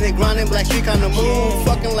bumping and grinding, black street kinda move.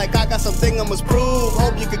 Fucking like I got something I must prove.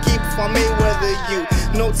 Hope you can keep it from Mayweather, you.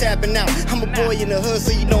 No tapping out. I'm a boy in the hood,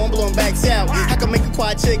 so you know I'm blowing backs out. I can make a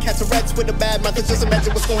quiet chick, have Tourette's with a bad mouth. Just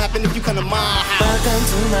imagine what's gonna happen if you come to my house. Welcome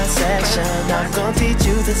to my section. I'm gonna teach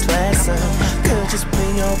you this lesson. Girl, just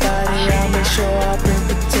bring your body. I'll make sure I bring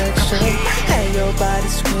protection. Have your body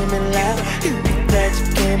screaming loud. You be glad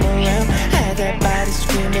you came around. Have that body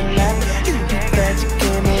screaming loud. You be glad you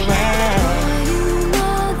came around.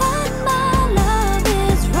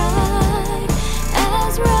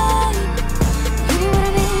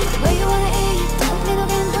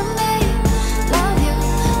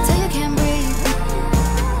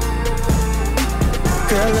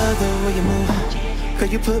 Girl, I love the way you move. Girl,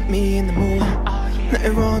 you put me in the mood.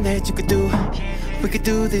 Nothing wrong that you could do. We could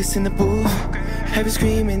do this in the booth. Have you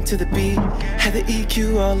screaming to the beat. Have the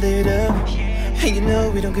EQ all lit up. And you know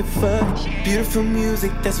we don't give a fuck. Beautiful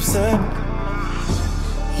music, that's what's up.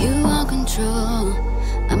 You want control,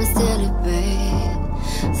 I'ma steal it,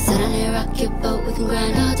 babe. Suddenly rock your boat, we can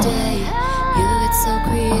grind all day. You get so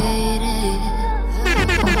creative.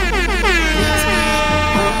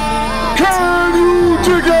 Can you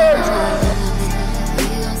dig it?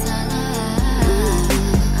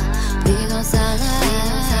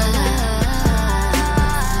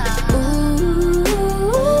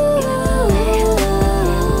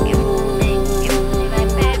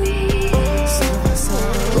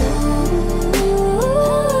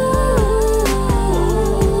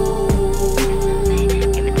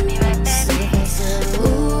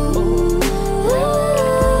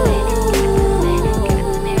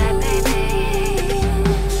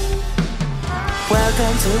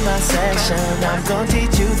 Section. I'm gonna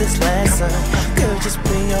teach you this lesson. Girl, just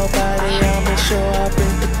bring your body. I'll make sure I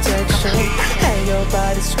bring protection. Have your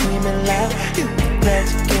body screaming loud. You be glad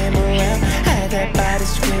you came around. Have that body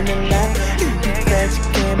screaming loud. You be glad you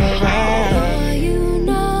came around. Boy, you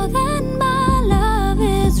know that my love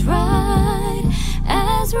is right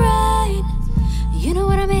as rain. You know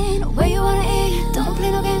what I mean? Where you wanna eat? Don't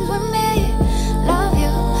play no games with me. Love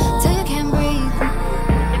you till you can't breathe.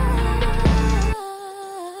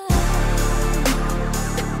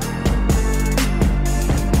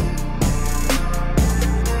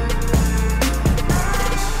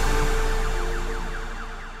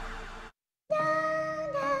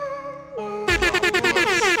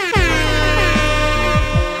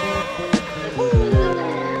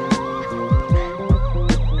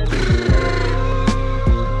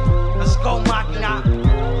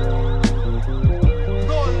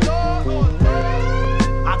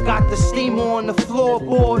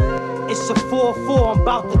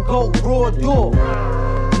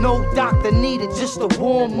 Just a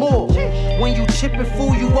warm more. When you chippin'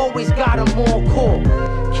 fool, you always got 'em on call.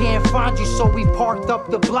 Can't find you, so we parked up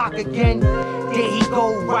the block again. There he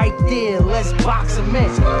go right there, let's box him in.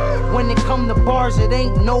 When it come to bars, it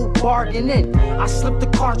ain't no bargaining. I slipped the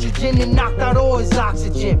cartridge in and knocked out all his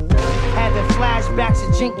oxygen. Having flashbacks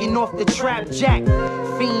of jinking off the trap jack.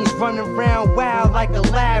 Fiends running around wild like a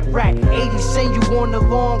lab rat. 80 send you on a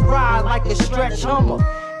long ride like a stretch Hummer.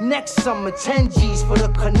 Next summer, 10 G's for the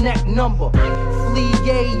connect number. Flee,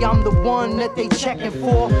 I'm the one that they checking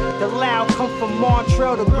for. The loud come from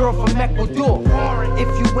Montreal, the girl from Ecuador. If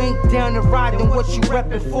you ain't down to ride, then what you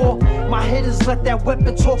reppin' for? My hitters let that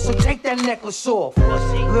weapon talk, so take that necklace off.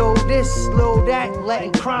 Lil' this, lil' that,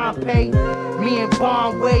 letting crime pay. Me and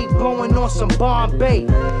Bonway blowing on some Bombay.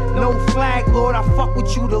 No flag, Lord, I fuck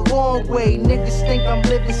with you the long way. Niggas think I'm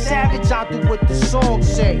living savage, I do what the song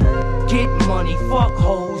say. Get money, fuck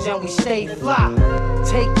hoes, and we stay fly.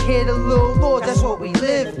 Take care of the little lords, that's what we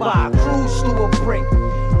live by. Cruise through a brick,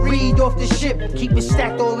 read off the ship. Keep it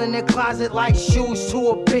stacked all in the closet like shoes to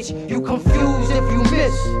a bitch. You confused if you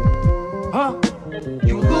miss, huh?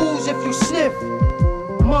 You lose if you sniff.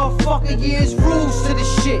 Motherfucker, years rules to the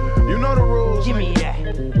shit. You know the rules. Give me that.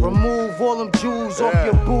 Remove all them jewels off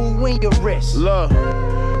your boo and your wrist. Look,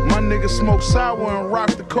 my nigga smoke sour and rock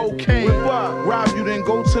the cocaine. Rob you, then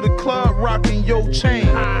go to the club rocking your chain.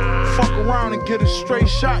 Fuck around and get a straight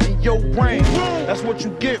shot in your brain. That's what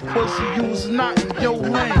you get, pussy. You was not in your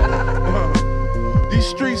lane. These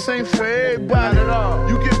streets ain't for everybody.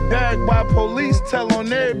 You get bagged by police, tell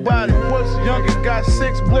on everybody. Youngin' got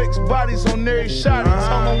 6 blicks, bodies on every shot.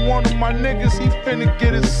 Tell on one of my niggas he finna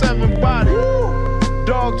get his 7 body.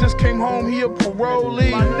 Dog just came home, he a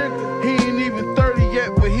parolee. He ain't even 30 yet,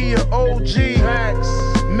 but he a OG.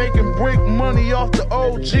 Making brick money off the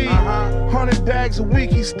OG. 100 bags a week,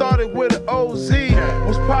 he started with an OZ.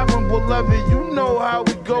 Was poppin', beloved, you know how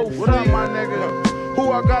we go. What up, my nigga? Who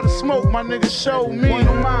I gotta smoke, my nigga show me.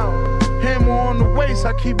 Hammer on the waist,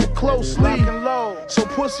 I keep it closely. So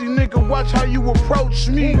pussy nigga, watch how you approach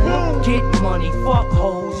me. Get money, fuck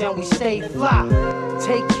hoes, and we stay fly.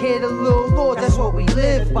 Take care of the little lords, that's what we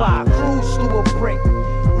live by. Cruise through a brick,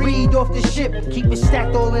 read off the ship. Keep it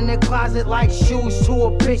stacked all in the closet like shoes to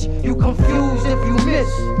a bitch. You confused if you miss,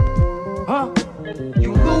 huh?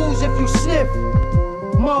 You lose if you sniff.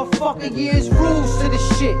 Motherfucker, years rules to the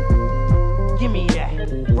shit. Give me that.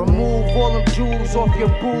 Remove all them jewels off your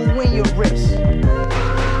boo and your wrist.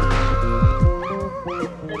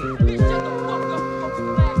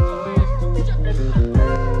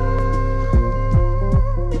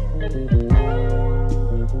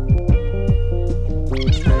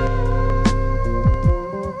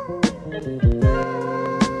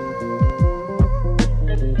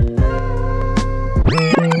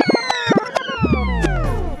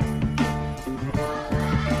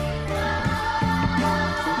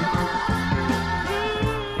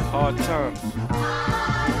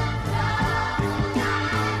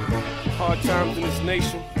 Hard times in this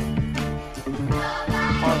nation.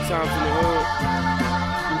 Hard times in the hood.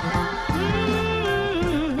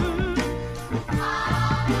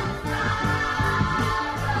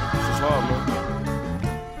 This is hard, man.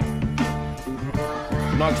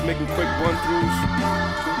 Not just making quick run-throughs.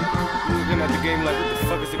 Looking at the game like, what the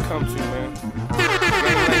fuck has it come to, man?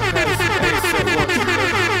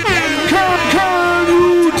 Can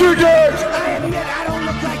you dig it? I admit I don't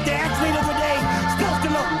look like the athlete of the day. Supposed to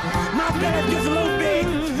look. My belly's just a little big.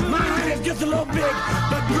 My hand is just a little big.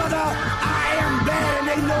 But brother, I am bad and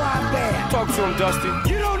they know I'm bad. Talk to him, Dusty.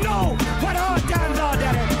 You don't know what hard times are,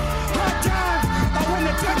 Daddy. Hard times are when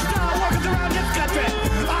the textile workers around this country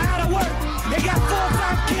are out of work. They got 4 or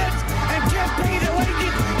 5 kids and can't pay their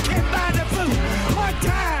wages, can't buy their food. Hard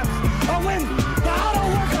times are when the auto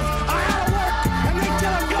workers are out of work and they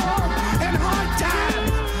tell them go home. And hard times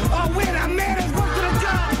are when a man has worked at a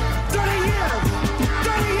job 30 years.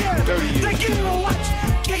 30 years. They give him a watch,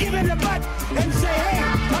 kick him in the butt, and say, hey,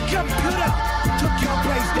 a computer took your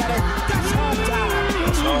place, Daddy. That's hard times.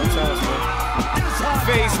 That's hard times, man. That's hard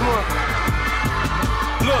Phase 1.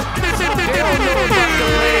 Look, they don't know about the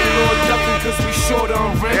landlord ducking cause we short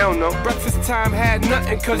on rent. They don't know. Breakfast time had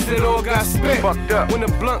nothing cause it all got spent. Fucked up. When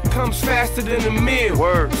the blunt comes faster than the meal.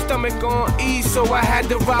 Word. Stomach on E, so I had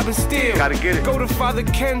to rob and steal. Gotta get it. Go to Father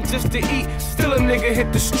Ken just to eat. Still a nigga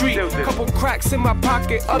hit the street. Couple cracks in my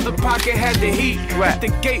pocket, other pocket had the heat. At the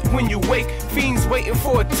gate when you wake, fiends waiting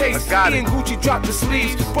for a taste. E and Gucci dropped the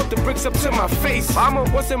sleeves, brought the bricks up to my face. Mama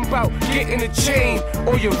wasn't about getting a chain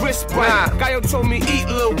or your wrist right. Gaio told me eat,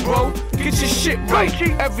 little bro, get your shit right.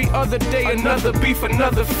 Every other day another beef,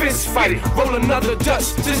 another fist fight. Roll another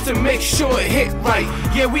Dutch just to make sure it hit right.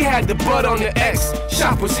 Yeah, we had the bud on the X,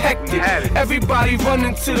 shop was hectic. Everybody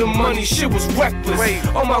running to the money, shit was reckless.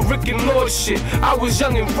 On my Rick and Lord shit, I was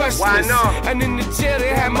young and restless. And in the jail they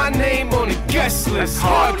had my name on the guest list.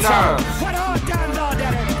 Hard times. What hard times are,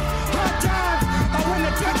 Daddy? Hard times are when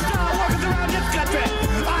the textile workers around this country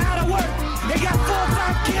are out of work. They got 4 or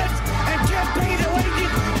 5 kids and can't pay their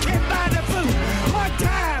wages, can't buy their food. Hard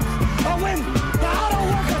times are when the auto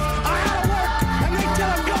workers are out of work and they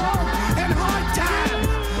tell them go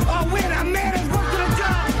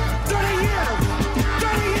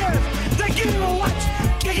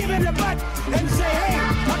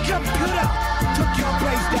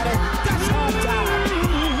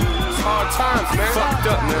sucks, man. Fucked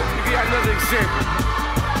up, man. Let me give you another example.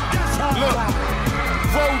 Look,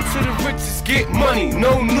 road to the riches, get money,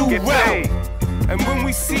 no new route. And when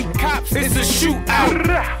we see cops, it's a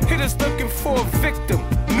shootout. Hit us looking for a victim,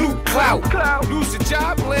 new clout. Lose your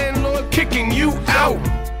job, landlord kicking you out.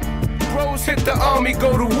 Bros hit the army,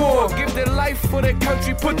 go to war. Give their life for their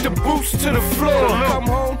country, put the boots to the floor. Come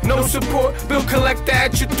home, no support, bill collector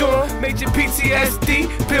at your door. Major PTSD,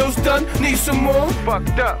 pills done, need some more.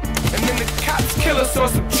 Fucked up. And then the cops kill us on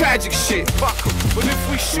some tragic shit. Fuck 'em. But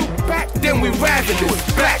if we shoot back, then we ravenous.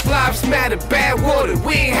 Black lives matter, bad water,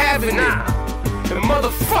 we ain't having it. And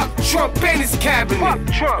motherfuck Trump and his cabinet.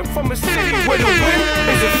 And from a city where the win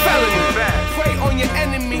is a felony. Pray on your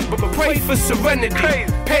enemy, but pray for serenity.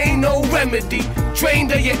 Pain no remedy,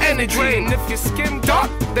 drained of your energy. And if your skin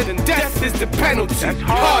dark, then death is the penalty.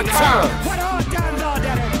 Hard times. What hard times are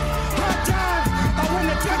that? Hard times are when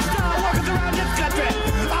the textile workers around this country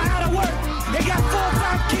are out of work. They got 4 or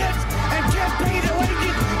 5 kids and can't pay their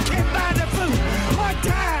wages, can't buy their food. Hard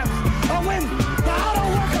times are when the auto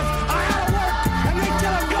workers are out of work and they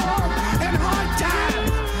tell them go home. And hard times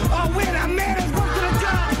are when a man has worked at a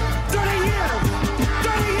job 30 years.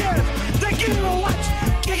 30 years. They give him a watch,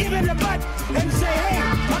 kick him in the butt, and say, hey,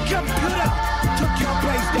 my computer took your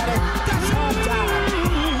place, daddy. That's hard time.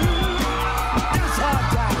 That's hard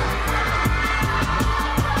time.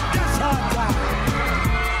 That's hard time.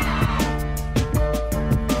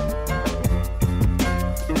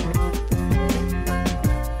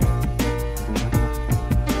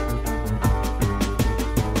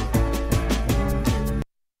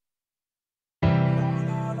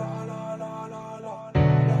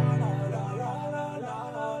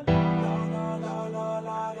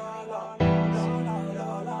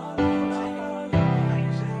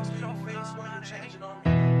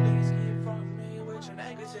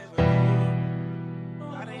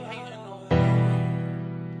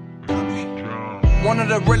 One of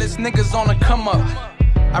the realest niggas on the come up.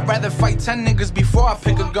 I'd rather fight 10 niggas before I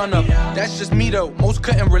pick a gun up. That's just me though, most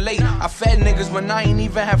couldn't relate. I fed niggas when I ain't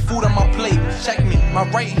even have food on my plate. Check me, my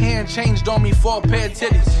right hand changed on me for a pair of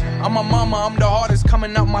titties. I'm a mama, I'm the hardest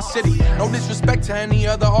coming out my city. No disrespect to any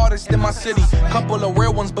other artist in my city. Couple of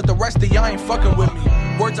real ones, but the rest of y'all ain't fucking with me.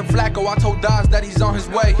 Words of Flacco, I told Daz that he's on his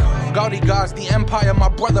way. Gaudy Gods, the Empire, my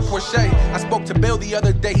brother Porsche. I spoke to Bill the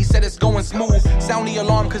other day, he said it's going smooth. Sound the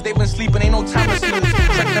alarm, cause they've been sleeping, ain't no time to snooze.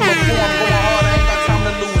 Check number 4, I'm going hard, I ain't got time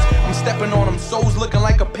to lose. I'm stepping on them, souls looking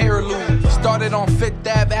like a paraloon. Started on Fifth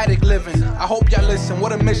Ave, attic living. I hope y'all listen,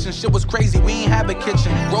 what a mission, shit was crazy, we ain't have a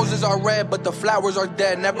kitchen. Roses are red, but the flowers are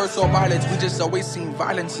dead. Never saw violence, we just always seen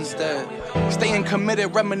violence instead. Staying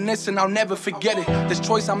committed, reminiscing, I'll never forget it. This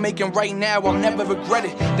choice I'm making right now, I'll never regret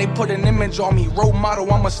it. They put an image on me, role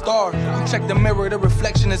model, I'm a star. You check the mirror, the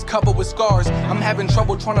reflection is covered with scars. I'm having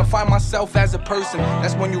trouble trying to find myself as a person.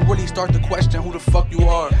 That's when you really start to question who the fuck you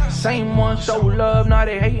are. Same one show love, now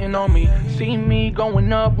they hating on me. See me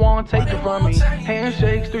going up, won't take it from me.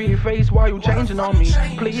 Handshakes through your face while you changing on me.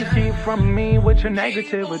 Please keep from me with your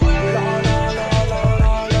negativity.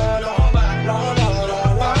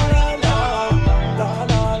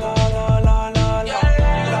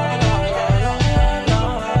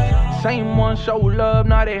 Same one show love,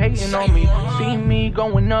 now they hating on me. See me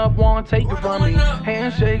going up, won't take it from me.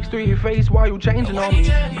 Handshakes through your face while you changing on me.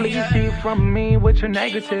 Please keep from me with your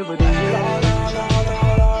negativity.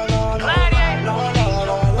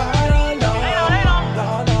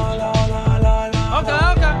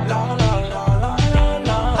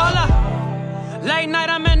 Late night,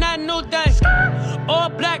 I'm in that new day. All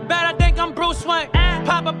black bad, I think I'm Bruce Wayne.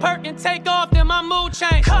 Pop a perk and take off, then my mood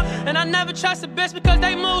change. And I never trust a bitch because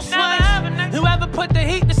they move swings. Whoever put the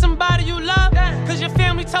heat to somebody you love, cause your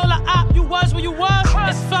family told her op, you was where you was.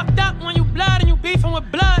 It's fucked up when you blood and you beefing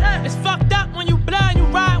with blood. It's fucked up when you blood and you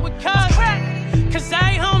ride with cuz. Cause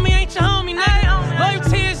I ain't homie, ain't your homie, nigga.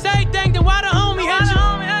 Loyalty is everything, then why the homie hit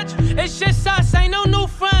you? It's just us, ain't no new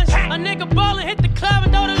friends. A nigga ballin', hit the club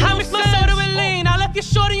and throw the loose sense. Soda with lean, I left you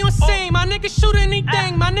shorty on scene. My niggas shoot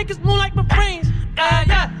anything, my niggas move like Marines.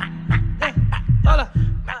 Yeah.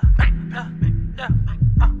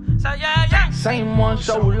 Same one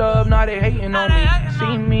show love, now they hating on me.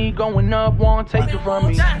 See me going up, won't take it from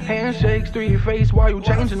me. Handshakes through your face while you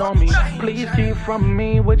changing on me. Please keep from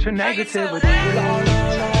me with your negativity.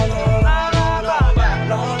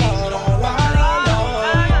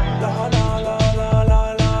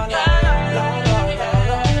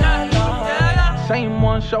 Same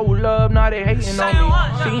one show love, now they hating on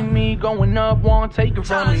me. See me going up, won't take it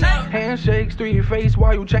from me. Handshakes through your face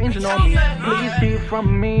while you changing on me. Please keep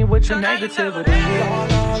from me with your negativity.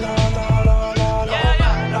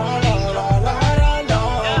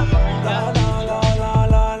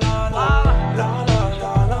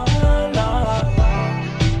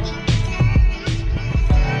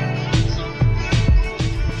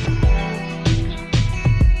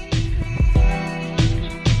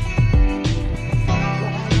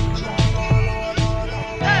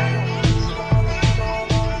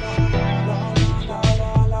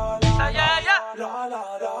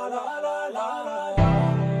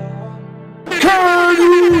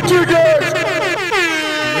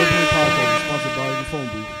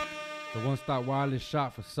 one-stop wireless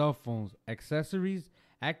shop for cell phones, accessories,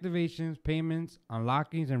 activations, payments,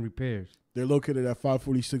 unlockings, and repairs. They're located at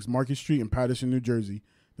 546 Market Street in Paterson, New Jersey.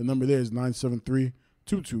 The number there is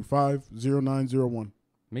 973-225-0901.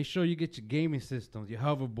 Make sure you get your gaming systems, your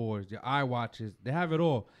hoverboards, your iWatches. They have it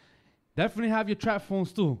all. Definitely have your trap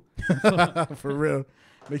phones too. For real.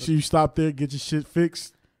 Make sure you stop there, get your shit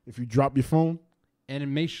fixed if you drop your phone.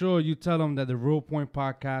 And make sure you tell them that the Real Point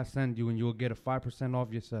Podcast sent you, and you'll get a 5%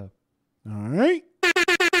 off yourself. All right.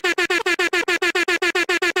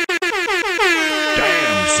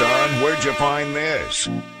 Damn, son, where'd you find this?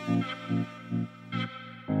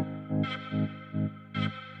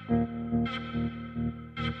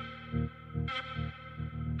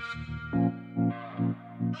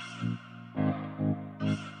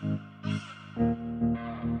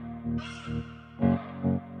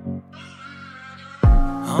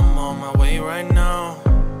 I'm on my way right now.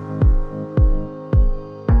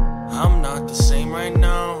 I'm not the same right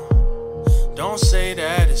now. Don't say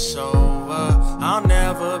that it's over. I'll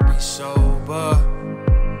never be sober.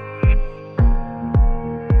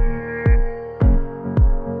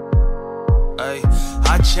 Ay,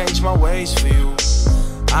 I changed my ways for you.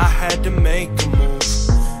 I had to make a move.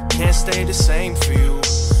 Can't stay the same for you.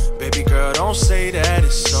 Baby girl, don't say that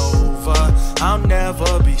it's over. I'll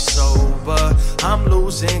never be sober. I'm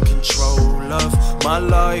losing control of my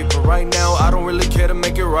life, but right now I don't really care to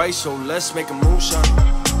make it right. So let's make a move, shawty.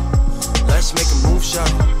 Let's make a move,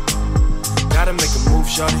 shawty. Gotta make a move,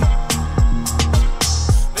 shawty.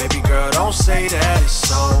 Baby girl, don't say that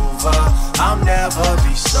it's over. I'll never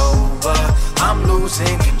be sober. I'm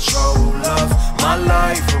losing control of my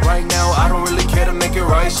life, but right now I don't really care to make it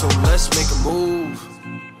right. So let's make a move.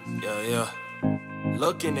 Yeah.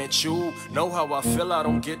 Looking at you, know how I feel, I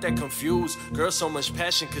don't get that confused. Girl, so much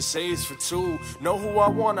passion, could say it's for two. Know who I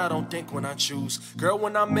want, I don't think when I choose. Girl,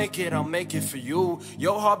 when I make it, I'll make it for you.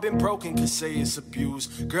 Your heart been broken, could say it's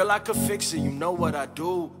abused. Girl, I could fix it, you know what I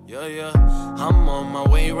do. Yeah. I'm on my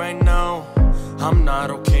way right now. I'm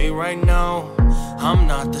not okay right now. I'm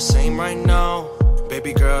not the same right now.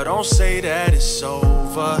 Baby girl, don't say that it's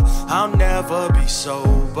over. I'll never be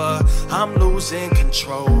sober. I'm losing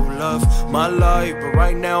control of my life, but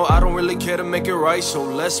right now I don't really care to make it right. So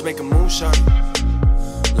let's make a move, shawty.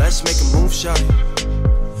 Let's make a move, shawty.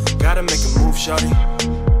 Gotta make a move, shawty.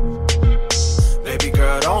 Baby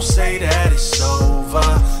girl, don't say that it's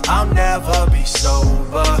over. I'll never be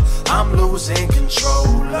sober. I'm losing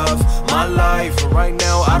control of my life, but right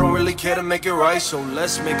now I don't really care to make it right. So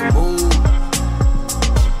let's make a move.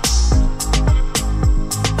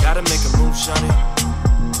 Gotta make a move, shawty.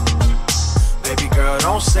 Baby girl,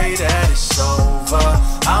 don't say that it's over.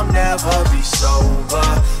 I'll never be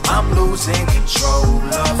sober. I'm losing control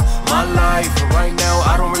of my life, but right now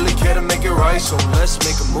I don't really care to make it right. So let's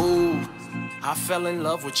make a move. I fell in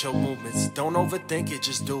love with your movements. Don't overthink it,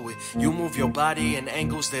 just do it. You move your body in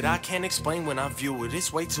angles that I can't explain when I view it.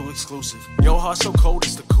 It's way too exclusive. Your heart so cold,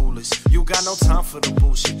 it's the coolest. You got no time for the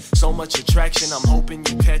bullshit. So much attraction, I'm hoping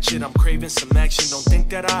you catch it. I'm craving some action, don't think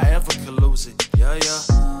that I ever could lose it. Yeah.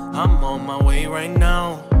 I'm on my way right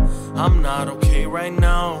now. I'm not okay right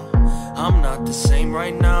now. I'm not the same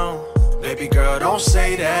right now. Baby girl, don't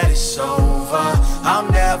say that it's over. I'll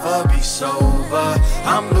never be sober.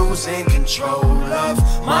 I'm losing control of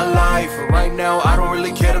my life, but right now I don't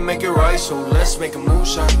really care to make it right. So let's make a move,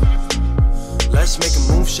 shawty. Let's make a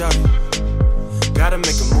move, shawty. Gotta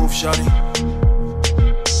make a move, shawty.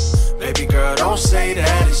 Baby girl, don't say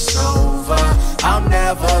that it's over. I'll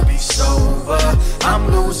never be sober. I'm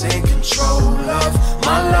losing control of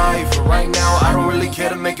my life, but right now I don't really care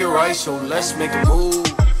to make it right. So let's make a move.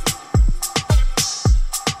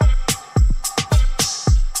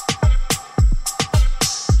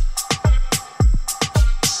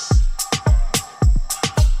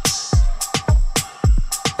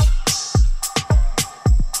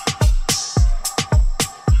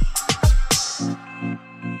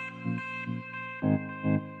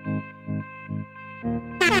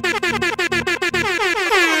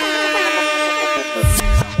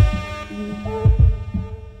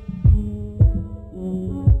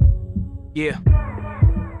 Yeah.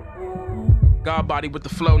 God body with the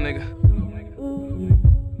flow, nigga.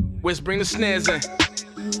 Wiz, bring the snares in.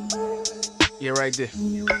 Yeah, right there.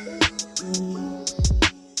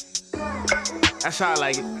 That's how I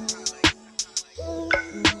like it.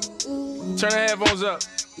 Turn the headphones up.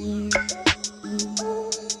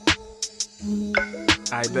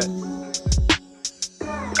 I bet.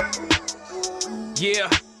 Yeah.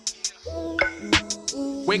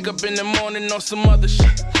 Wake up in the morning on some other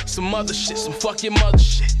shit. Some other shit, some fuck your mother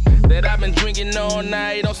shit. That I've been drinking all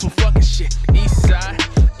night on some fucking shit. East side,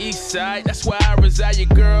 East side, that's where I reside. Your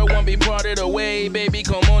girl won't be part of the way, baby.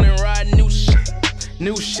 Come on and ride new shit.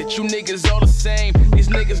 New shit, you niggas all the same. These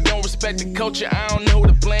niggas don't respect the culture, I don't know who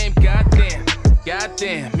to blame. Goddamn,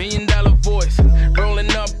 goddamn, $1 million voice. Rolling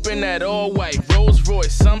up in that all white Rolls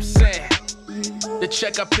Royce, I'm saying. The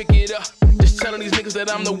check, I pick it up. Just telling these niggas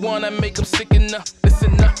that I'm the one, I make them sick enough.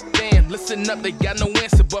 Listen up, damn, listen up. They got no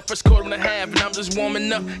answer, but first quarter and a half, and I'm just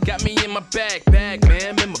warming up. Got me in my bag, man,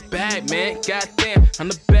 in my bag, man. Goddamn, I'm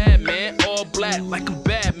the bad man, all black like I'm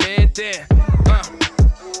bad, man. Damn,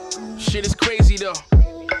 shit is crazy though.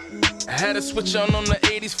 I had a switch on the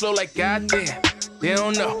 80s flow like goddamn. They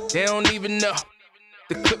don't know, they don't even know.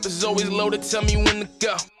 The clip is always low to tell me when to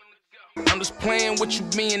go. I'm just playing with you,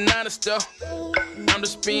 being honest though. I'm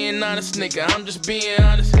just being honest, nigga. I'm just being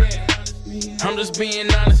honest. I'm just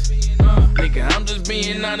being honest, nigga. I'm just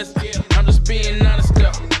being honest. I'm just being honest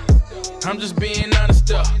though. I'm just being honest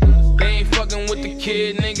though. They ain't fucking with the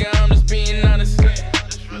kid, nigga. I'm just being honest.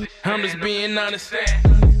 I'm just being honest,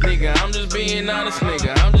 nigga. I'm just being honest,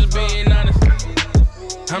 nigga. I'm just being honest.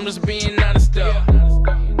 I'm just being honest though.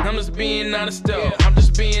 I'm just being honest though. I'm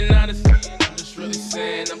just being honest. I'm just really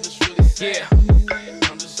saying. I'm just really saying. Yeah.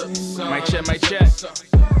 I'm just up to something. Mic check, mic check.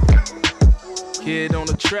 Kid on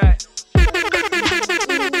the track.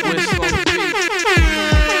 Whistle on the beat.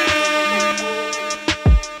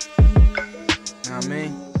 Know what I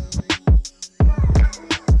mean?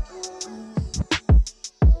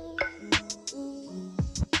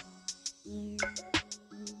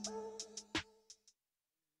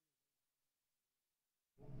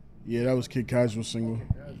 Yeah, that was Kid Casual single.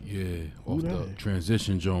 Yeah, off the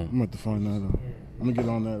Transition joint. I'm about to find that out. I'm gonna get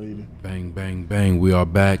on that later. Bang, bang, bang. We are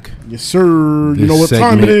back. Yes, sir. This You know what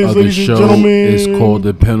time it is, ladies and gentlemen. It's called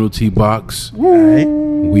The Penalty Box. Right.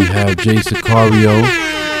 We have Jay Sicario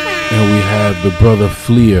and we have the brother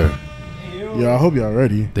Fleer. Yeah, I hope y'all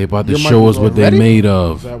ready. They about to Your show mic us is what on. they Ready? made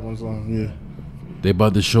of. That one's on, yeah. They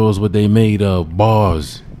about to show us what they made of.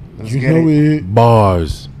 Bars. You know it.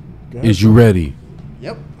 Bars. Go ahead, Is you ready?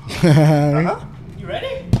 Yep. Uh-huh. You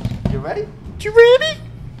ready? You ready? You ready?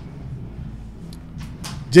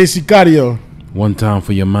 Jay Sicario. One time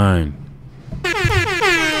for your mind. You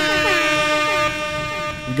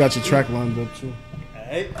got your track lined up too.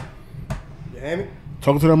 Hey. You hear me?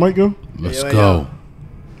 Talking to that mic, yo? Let's go.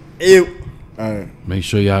 Ew. Alright. Make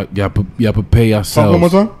sure y'all prepare yourselves. Talk one more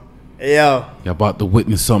time. Hey, yo. Y'all about to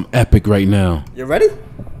witness something epic right now. You ready?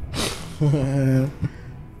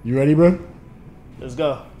 You ready, bro? Let's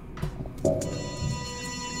go.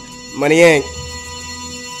 Money Inc.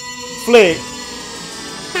 Flick.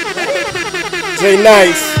 J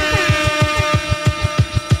Nice.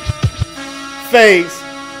 Phase.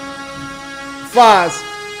 Foz.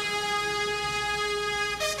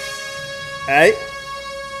 Hey.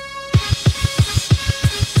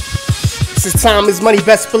 Since time is money,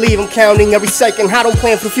 best believe I'm counting every second. I don't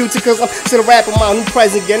plan for the future cause I'm still rapping my new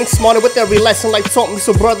present. Getting smarter with every lesson like taught me.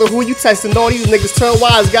 So brother, who you testing? All these niggas turn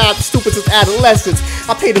wise, got stupid since adolescence.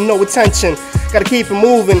 I pay them no attention, gotta keep it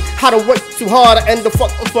moving. I don't work too hard, I end up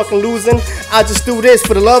fucking losing. I just do this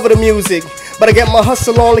for the love of the music. But I get my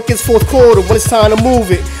hustle on like it's fourth quarter when it's time to move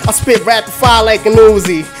it. I spit rapid fire like an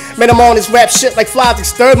Uzi. Man, I'm on this rap shit like flies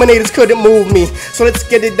exterminators couldn't move me. So let's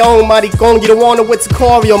get it on, mighty gone. You don't want to with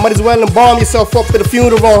Sicario. Might as well embalm yourself up to the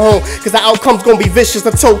funeral home. Cause the outcome's gonna be vicious.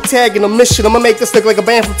 The toe tag and a mission. I'ma make this look like a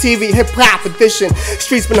band from TV, hip hop edition.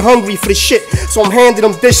 Streets been hungry for the shit, so I'm handing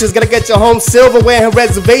them dishes. Gotta get your home silverware and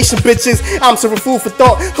reservation, bitches. I'm serving food for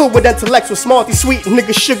thought. Hood with intellectual, smarty, sweet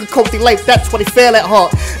niggas sugarcoat their life. That's why they fail at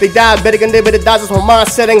heart. They diabetic and they better die. That's my mind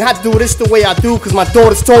setting. I do this the way I do, cause my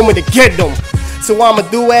daughters told me to get them. So I'ma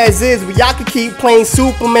do as is, but y'all can keep playing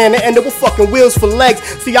Superman and end up with fucking wheels for legs,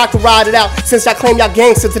 so y'all can ride it out. Since y'all claim y'all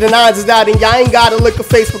gangster to the nines is out, and y'all ain't gotta look at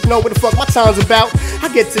Facebook, know what the fuck my time's about.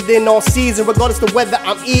 I get to din all season, regardless the weather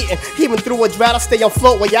I'm eating. Even through a drought, I stay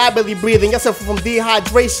afloat while y'all barely breathing. Y'all suffer from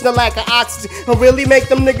dehydration, a lack of oxygen, and really make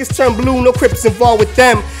them niggas turn blue. No Crips involved with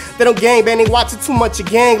them. They don't gangbang, they watching too much of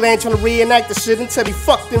gangland, trying to reenact the shit until they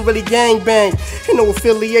fucked and really gangbang. Ain't no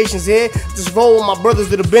affiliations here, just roll with my brothers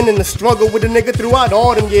that have been in the struggle with a nigga throughout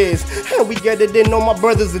all them years. And we get it in, know my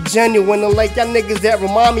brothers are genuine, and like y'all niggas that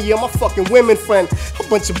remind me of my fucking women friend. A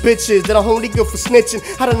bunch of bitches that are only good for snitching.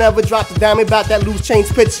 I don't ever drop the dime about that loose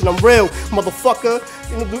change pitching. I'm real, motherfucker.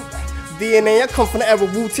 DNA, I come from the era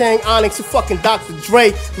Wu-Tang, Onyx, and fucking Dr.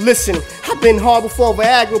 Dre. Listen, I've been hard before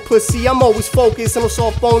Viagra pussy. I'm always focused and I'm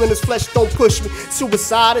soft bone and this flesh don't push me.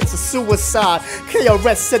 Suicide, it's a suicide.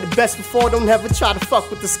 KRS said the best before, don't ever try to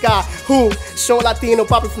fuck with the sky. Who? Sean Latino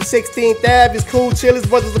popping from 16th Ave. It's cool, chill his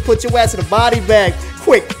brothers to put your ass in a body bag.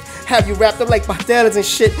 Quick. Have you wrapped up like patelas and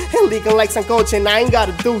shit, and leaking like sancoche, and I ain't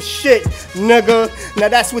gotta do shit, nigga. Now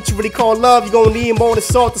that's what you really call love. You gon' need more than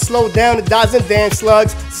salt to slow down the dozen damn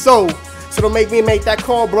slugs. So don't make me make that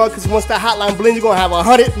call, bro, cause once that hotline blings, you gon' have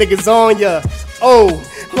 100 niggas on ya. Oh,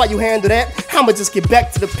 why you handle that? I'ma just get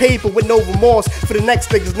back to the paper with no remorse for the next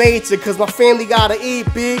nigga's nature, cause my family gotta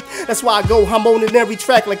eat big. That's why I go, I'm owning every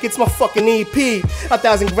track like it's my fucking EP.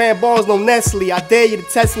 1,000 grand balls, no Nestle. I dare you to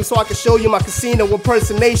test me so I can show you my casino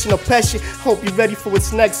impersonation of Pesci. Hope you're ready for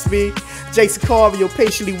what's next, B. J. Sicario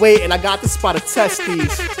patiently waiting, I got the spot to test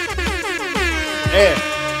these. Yeah.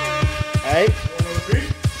 Alright?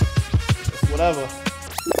 Whatever.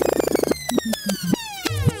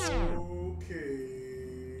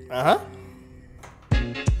 Uh-huh.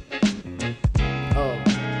 Oh.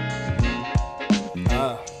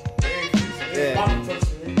 Yeah.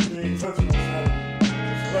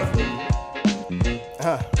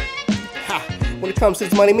 Ha. When it comes to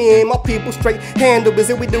this money, me and my people straight handle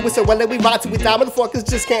business. We do it so well that we rock till we die. Motherfuckers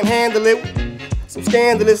just can't handle it. So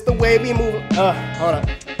scandalous the way we move. Hold up.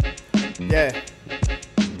 Yeah.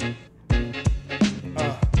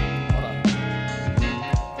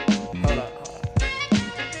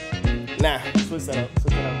 Nah, switch that up.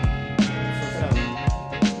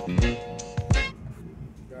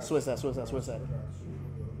 Switch that.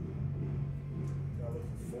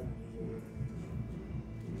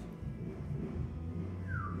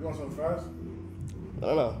 You want something fast? I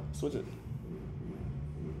don't know. Switch it.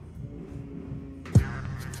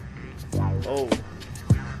 Oh.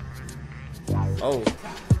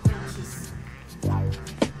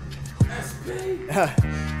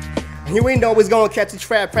 You ain't always gonna catch a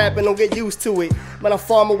trap and don't get used to it. But I'm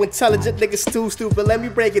far more intelligent, niggas too stupid. Let me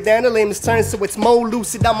break it down, the lamest turn so it's more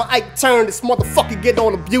lucid. I'm a Ike turn, this motherfucker get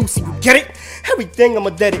all abusive. You get it? Everything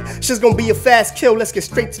I'ma dead it. Shit's gonna be a fast kill, let's get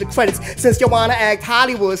straight to the credits. Since you wanna act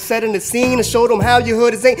Hollywood, setting the scene and show them how your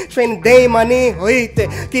hood is ain't training day money.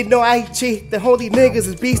 Get no I cheat. The holy niggas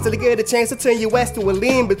is beasts till they get a chance to turn your ass to a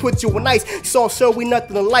lean, but put you in ice. So sure we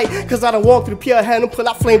nothing to light. Cause I done walk through the pure hand and pull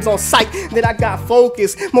out flames on sight. Then I got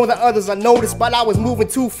focus, more than others I noticed. But I was moving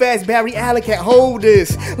too fast, Barry Allen can't hold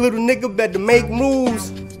this. Little nigga better make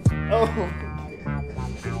moves. Oh.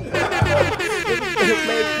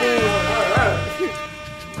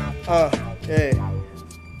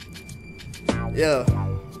 Yeah.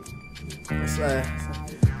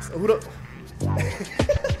 So who the?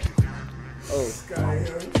 Oh.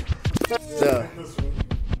 Yeah.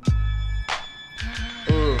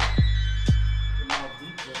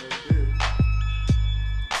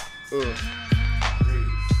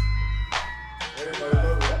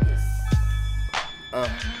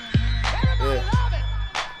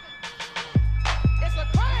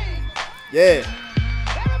 Yeah.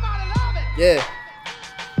 Yeah.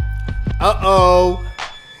 Uh-oh.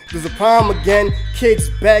 There's a problem again. Kid's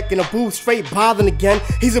back in a booth, straight bothering again.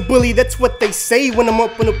 He's a bully, that's what they say when I'm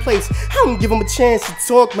up in a place. I don't give him a chance to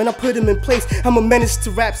talk, man, I put him in place. I'm a menace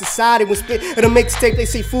to rap society. When spit at a mixtape, they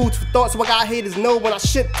say food for thought, so I got haters know when I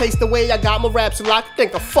shit taste the way I got my raps a lot.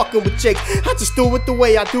 Think I'm fucking with Jake. I just do it the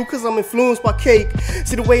way I do, cause I'm influenced by cake.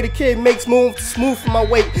 See the way the kid makes moves, smooth for my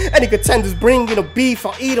weight. Any contenders bring in a beef,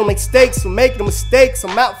 I'll eat them, make steaks, so make the mistakes,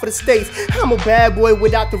 I'm out for the states. I'm a bad boy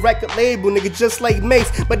without the record label, nigga, just like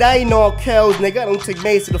Mace. But I ain't all Kells, nigga, I don't take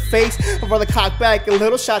Mace to the face. I'd rather cock back and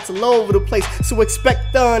little shots all over the place. So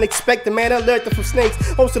expect the unexpected, man, I learned it from snakes.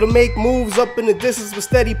 Also to make moves up in the distance with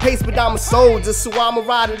steady pace, but I'm a soldier, so I'm a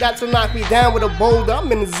rider that will knock me down with a boulder.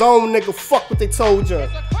 I'm in the zone, nigga, fuck what they told you.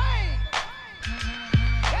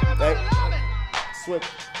 Switch.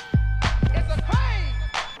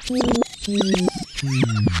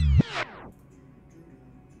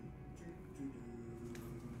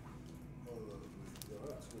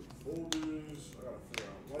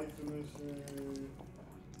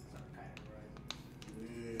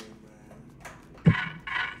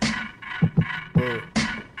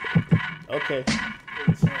 Okay.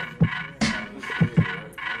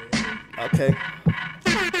 Okay.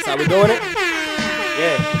 That's how we doing it?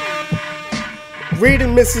 Yeah.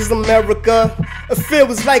 Reading Mrs. America. It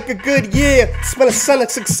feels like a good year. Smell the sun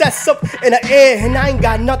of success up in the air. And I ain't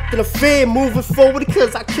got nothing to fear. Moving forward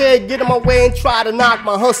because I can't get in my way and try to knock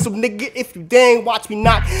my hustle, nigga. If you dang watch me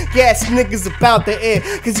knock gas niggas about the air.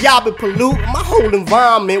 Cause y'all been polluting my whole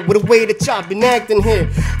environment with the way that y'all been acting here.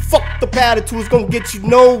 Fuck the attitude's gonna get you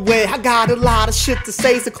nowhere. I got a lot of shit to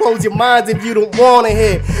say, so close your minds if you don't wanna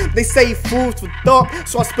hear. They say food for thought,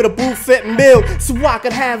 so I spit a buffet meal so I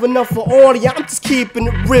could have enough for all of y'all. I'm just keeping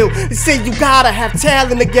it real. They say you gotta have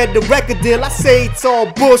talent to get the record deal. I say it's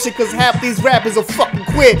all bullshit cause half these rappers are fucking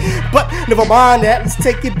quit. But never mind that, let's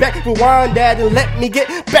take it back, rewind that, and let me get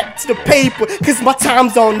back to the paper, cause my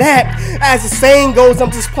time's on that. As the saying goes,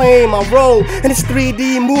 I'm just playing my role in this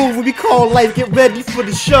 3D movie we call life. Get ready for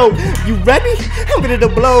the show. You ready? I'm ready to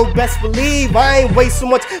blow. Best believe I ain't waste so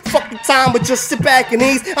much fucking time, but just sit back and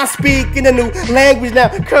ease. I'm speaking a new language now,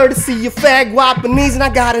 courtesy of fag Guapanese, and I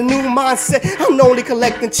got a new mindset. I'm only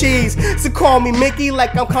collecting cheese, so call me Mickey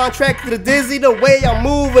like I'm contracted to Dizzy. The way I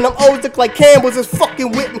move and I'm always look like Campbell's is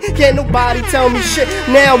fucking with me. Can't nobody tell me shit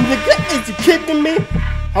now, nigga. Is you kidding me?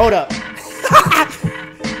 Hold up.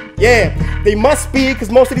 Yeah, they must be,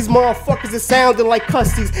 cause most of these motherfuckers is sounding like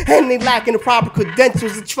cussies, and they lacking the proper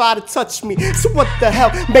credentials to try to touch me. So what the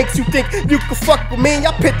hell makes you think you can fuck with me?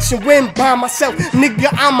 I pitch and win by myself, nigga,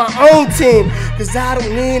 I'm my own team. Cause I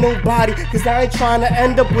don't need nobody, cause I ain't trying to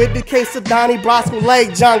end up with the case of Donnie Brasco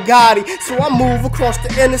like John Gotti. So I move across the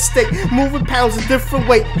interstate, moving pounds a different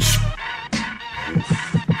weight.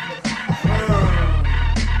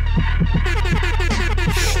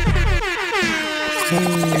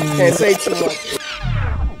 Can't say too much.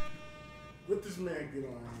 Let this man get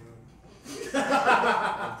on here.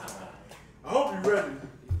 I hope you're ready.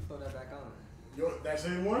 Throw that back on. Yo, that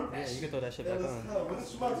same one? Yeah, you can throw that shit back on. What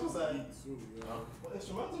instrumental was that? What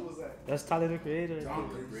instrumental was that? That's Tyler the Creator.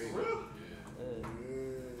 Yonkers. For real?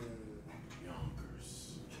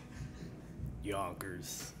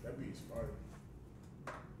 Yonkers. That beat's fire.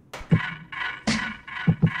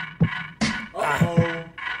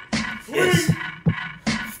 Yes.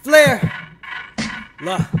 Flare.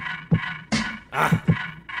 La.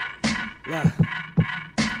 La.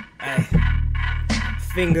 Ay.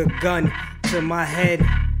 Finger gun to my head.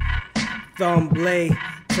 Thumb blade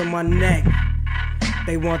to my neck.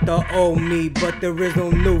 They want the old me, but there is no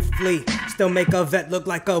new flea. Still make a vet look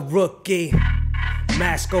like a rookie.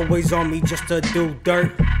 Mask always on me just to do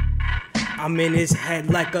dirt. I'm in his head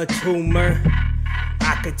like a tumor.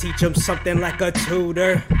 I could teach him something like a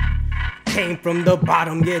tutor. Came from the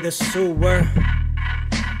bottom, yeah, the sewer.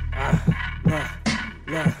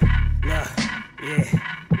 Yeah.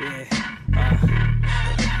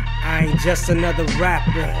 I ain't just another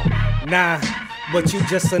rapper, nah, but you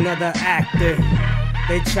just another actor.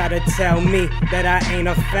 They try to tell me that I ain't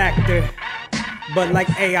a factor, but like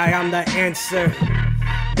AI, I'm the answer.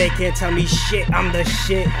 They can't tell me shit, I'm the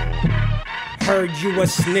shit. Heard you a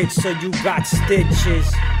snitch, so you got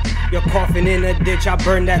stitches. You're coughing in a ditch, I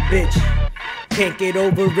burn that bitch. Can't get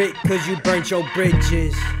over it, cause you burnt your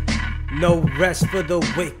bridges. No rest for the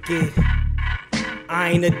wicked.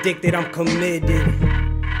 I ain't addicted, I'm committed.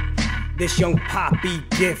 This young poppy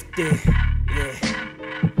gifted. Yeah,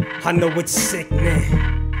 I know it's sickening.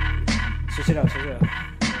 Switch it up, switch it up.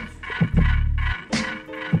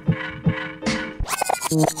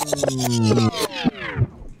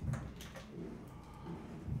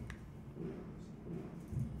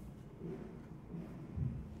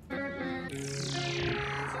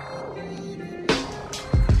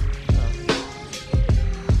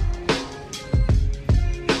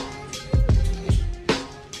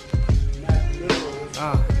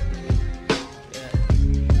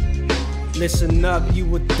 Listen up,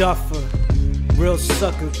 you a duffer. Real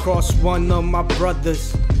sucker, cross one of my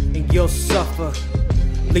brothers and you'll suffer.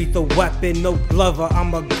 Lethal weapon, no glover,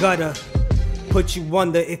 I'm a gutter. Put you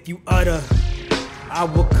under if you utter. I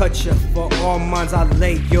will cut you, for all minds I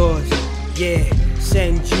lay yours. Yeah,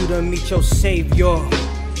 send you to meet your savior.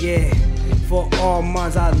 Yeah, for all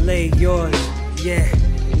minds I lay yours. Yeah,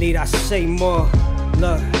 need I say more?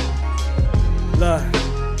 Look,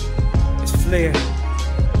 it's Flair.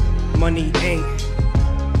 Money ain't,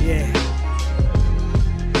 yeah.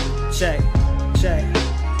 Check.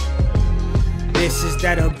 This is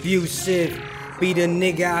that abusive. Beat a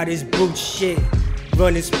nigga out his boot shit.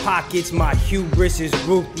 Run his pockets, my hubris is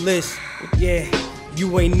ruthless. Yeah,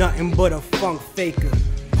 you ain't nothing but a funk faker.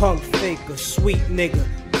 Punk faker, sweet nigga,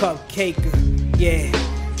 cupcaker. Yeah,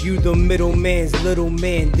 you the middleman's little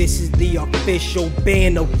man. This is the official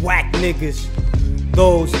band of whack niggas.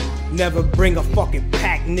 Those never bring a fucking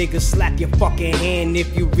pack, nigga. Slap your fucking hand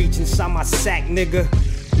if you reach inside my sack, nigga.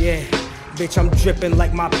 Yeah, bitch, I'm dripping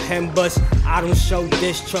like my pen bust. I don't show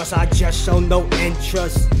distrust, I just show no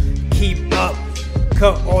interest. Keep up,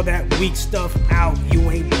 cut all that weak stuff out. You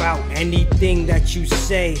ain't bout anything that you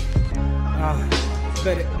say.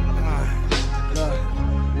 Better,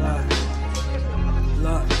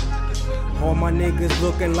 look. All my niggas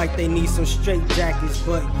looking like they need some straight jackets,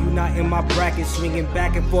 but you not in my bracket, swinging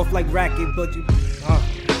back and forth like racket. But you,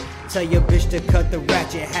 tell your bitch to cut the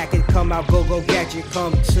ratchet, hack it, come out, go gadget,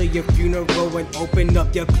 come to your funeral and open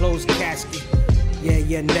up your closed casket. Yeah,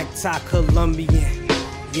 your necktie Colombian,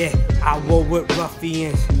 Yeah, I roll with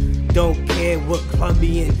ruffians. Don't care what club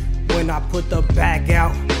he in. When I put the bag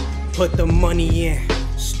out, put the money in.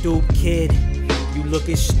 Stupid kid, you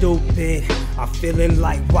looking stupid. I'm feeling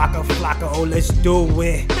like Waka Flocka, oh let's do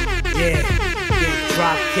it. Yeah,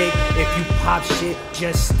 drop kick. If you pop shit,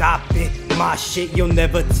 just stop it. My shit, you'll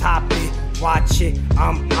never top it. Watch it,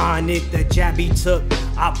 I'm on it. The jab he took,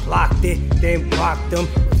 I blocked it. Then blocked him,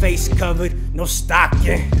 face covered, no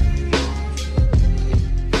stocking.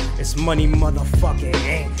 It's money motherfucking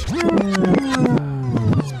ain't.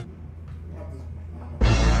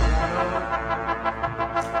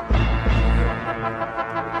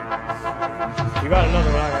 You got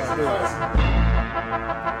another one I gotta do.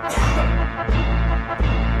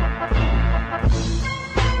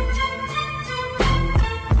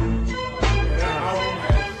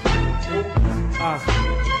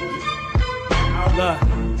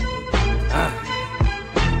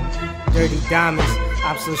 Dirty diamonds,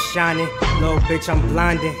 I'm so shining. Little bitch, I'm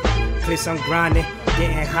blinding. Clips, I'm grinding.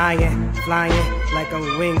 Getting higher, flying like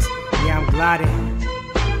I'm wings. Yeah, I'm gliding.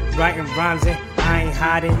 Writing rhymes and I ain't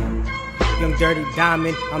hiding. Young dirty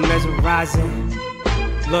diamond, I'm mesmerizing.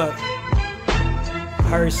 Look,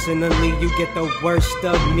 personally, you get the worst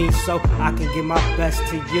of me, so I can give my best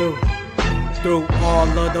to you. Through all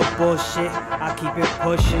of the bullshit, I keep it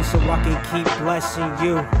pushing so I can keep blessing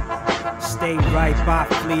you. Stay right by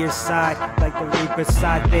Fleer's side, like the Reaper's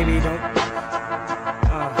side, baby. Don't.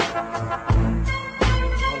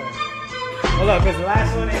 Hold up, cause the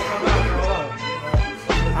last one ain't come out. Hold up.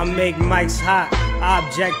 I make mics hot,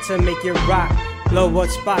 object to make it rock. Blow up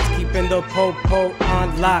spots, keeping the po-po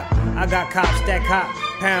on lock. I got cops that cop,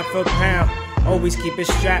 pound for pound. Always keep it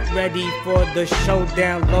strapped, ready for the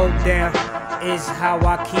showdown. Low down is how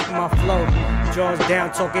I keep my flow. Jaws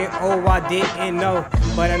down, talking, oh, I didn't know.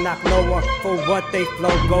 But I knock no one for what they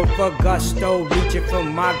flow. Go for gusto, reaching for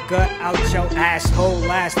my gut out your asshole.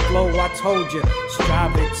 Last flow, I told you.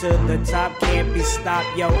 Striving to the top, can't be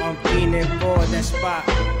stopped. Yo, I'm feeling for that spot.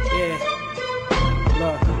 Yeah,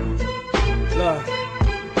 look.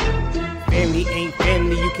 Family ain't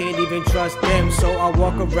family, you can't even trust them. So I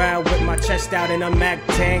walk around with my chest out in a Mac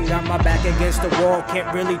 10. Got my back against the wall, can't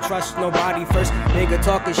really trust nobody. First nigga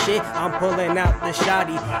talking shit, I'm pulling out the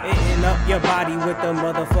shotty. Hitting up your body with the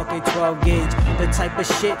motherfucking 12 gauge. The type of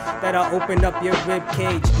shit that'll open up your rib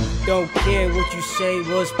cage. Don't care what you say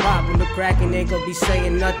was poppin', the crackin' ain't gonna be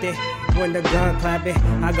saying nothing. When the gun clapping,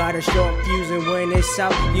 I got a short fuse, and when it's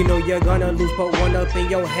out, you know you're gonna lose. Put one up in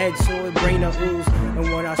your head so it brain a ooze.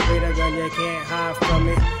 And when I spray the gun, you can't hide from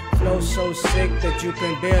it. Flow so sick that you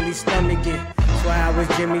can barely stomach it. Swear I was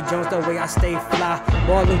Jimmy Jones the way I stay fly.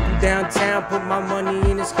 Ballin' through downtown, put my money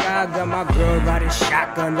in the sky. Got my girl riding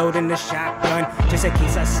shotgun, loading the shotgun. Just in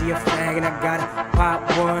case I see a flag and I gotta pop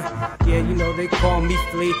one. Yeah, you know they call me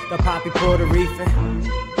Flea, the Poppy Puerto Rican.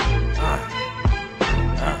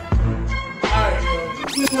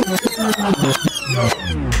 Yo,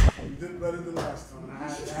 you did better than last time.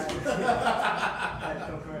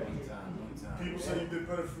 People say you did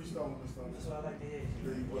better freestyling this time. That's what I like to hear.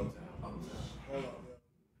 There you go. Hold up.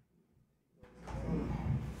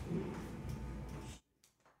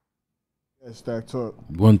 Yeah, Stack Talk.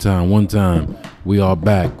 One time. We are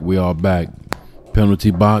back.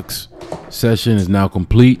 Penalty box session is now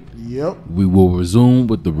complete. Yep. We will resume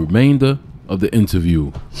with the remainder of the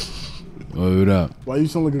interview. Word up. Why you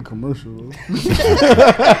sound like a commercial, though? This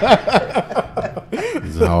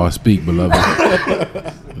is how I speak, beloved.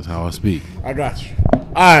 That's how I speak. I got you.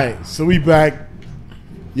 Alright, so we back.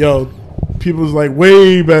 Yo, people's like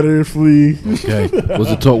way better than Flea. Okay.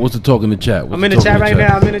 What's the talk in the chat? I'm in the chat right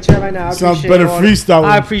now. I Sounds better freestyling.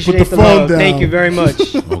 I appreciate Put the the phone love. down. Thank you very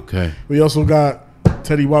much. Okay. We also got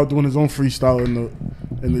Teddy Wild doing his own freestyle in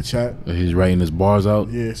the chat. He's writing his bars out.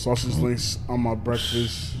 Yeah, sausage links on my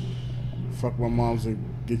breakfast. Fuck my mom's and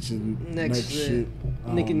get your next shit.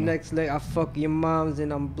 Nigga, next leg, I fuck your mom's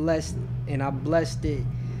and I'm blessed, and I blessed it.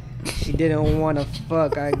 She didn't want to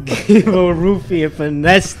fuck. I gave her a roofie and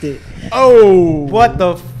finessed it. Oh! What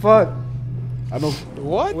the fuck? I know.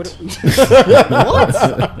 What? What?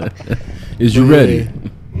 Is you ready?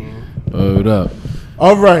 Hold up.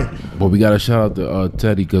 All right. But we got to shout out to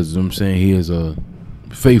Teddy because I'm saying he is a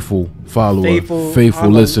faithful follower, faithful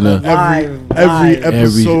listener. Every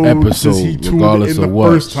episode since he tuned regardless in of the what.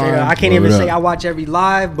 first time. I can't even say I watch every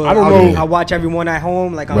live, but I don't know. I watch everyone at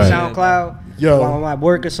home, like on Right. SoundCloud. while I'm at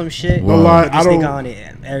work or some shit. No lie, Put this nigga on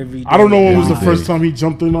it every day. I don't know when was the first time he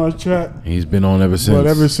jumped in our chat. He's been on ever since. But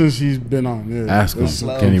ever since he's been on, yeah. Ask him.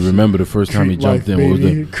 Can he remember the first time he jumped in? What was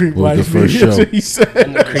the first baby. show? That's what he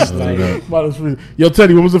said. Yo,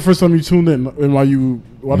 Teddy, when was the first time you tuned in? And why you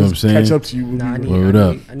catch up to you? Nah, I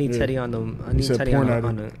need Teddy on the. I need Teddy on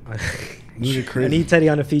the. I need Teddy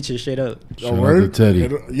on the feature straight up. Shout out to Teddy.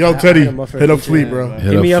 Yo, Teddy, hit up Fleet, bro.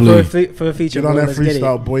 Hit me up for a feature. Get on that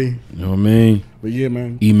freestyle, boy. You know what I mean? But yeah,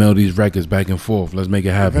 man. Email these records back and forth. Let's make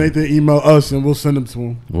it happen. If anything, email us and we'll send them to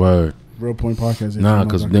him. Word. Real Point Podcast. Nah,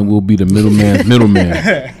 because then we'll be the middleman's middleman.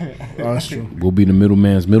 Oh, that's true. We'll be the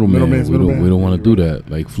middleman's middleman. We don't want to do that.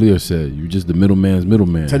 Like Fleer said, you just the middleman's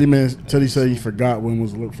middleman. Teddy said he forgot when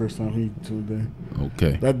was the first time he tuned in.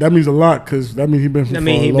 Okay. That means a lot because that means he been for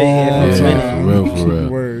a long time. For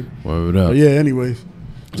real. Word up. But yeah, anyways.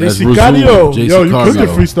 That's Sicario. Yo, you cooked the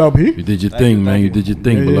freestyle, B. You did your thing, man. You did your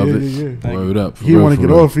thing, beloved. Word up. He didn't want to get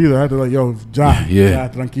off either. I had to like, yo, ya,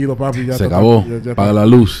 tranquilo, papi. Se acabó. Paga la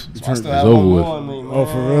luz. It's over with. Oh,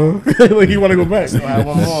 for real? Like, he want to go back.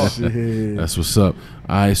 That's what's up.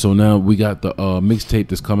 All right, so now we got the mixtape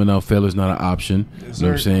that's coming out. Failure's not an option. You know what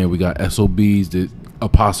I'm saying? We got SOBs that are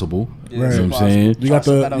possible. You know what I'm saying? You got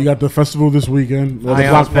the festival this weekend. Or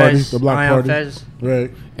the block party. Right.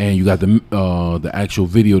 And you got the actual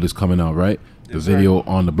video that's coming out, right? The video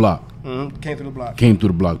on the block. Came through the block. Came through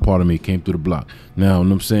the block. Pardon me. Came through the block. Now, you know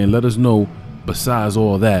what I'm saying? Let us know, besides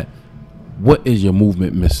all that, what is your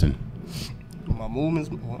movement missing? My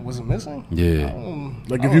movement wasn't missing? Yeah.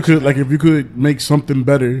 If you could make something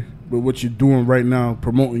better with what you're doing right now,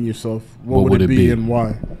 promoting yourself, what would it be and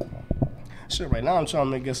why? Shit, right now I'm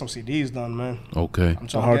trying to get some CDs done, man. Okay. I'm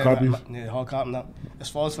trying hard copies? Hard copy. Now, as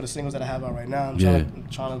far as for the singles that I have out right now, I'm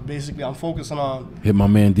trying to basically, I'm focusing on. Hit my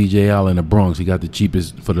man DJ Al in the Bronx. He got the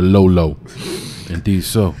cheapest for the low. Indeed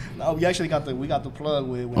so. No, we actually got the plug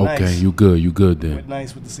with okay, Nice. you good then. With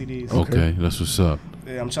Nice with the CDs. Okay, that's what's up.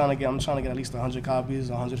 Yeah, I'm trying to get at least 100 copies,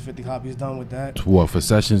 150 copies done with that. What, for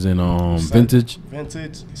sessions and vintage?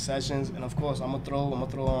 Vintage sessions, and of course I'm gonna throw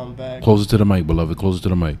on back. Closer to the mic, beloved. Closer to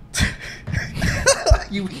the mic.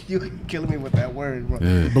 you killing me with that word, bro.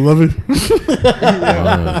 Yeah. Beloved.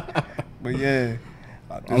 But yeah.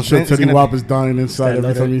 I'm sure Teddy Wap is dying inside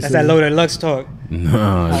every time you say that's that Loaded Lux talk.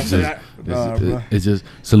 Nah, it's just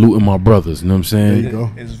saluting my brothers. You know what I'm saying? There you go.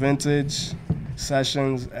 It's vintage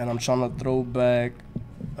sessions, and I'm trying to throw back.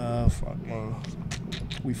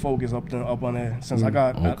 We focus up on there since I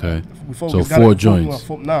got we focus. So 4 joints.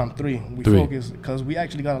 Nah, 3. We focus because we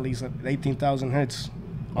actually got at least 18,000 hits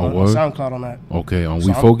on SoundCloud on that. Okay, on so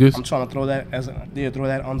We Focus. I'm trying to throw that throw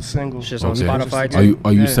that on the single. Just on Spotify. Too.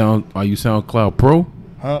 Are you SoundCloud Pro?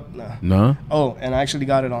 Huh? Nah. Oh, and I actually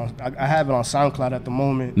got it on. I have it on SoundCloud at the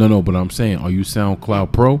moment. No, but I'm saying, are you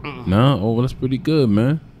SoundCloud Pro? Nah. Oh, that's pretty good,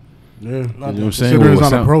 man. Yeah, you know what I'm saying? It's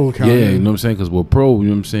on a pro account. Yeah, you know what I'm saying? Because with pro, you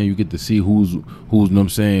know what I'm saying, you get to see who's you know what I'm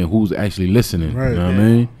saying, who's actually listening. Right. You know what I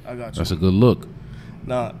mean? I got you. That's a good look.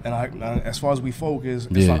 Nah, and as far as We Focus,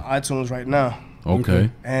 it's on iTunes right now. Okay.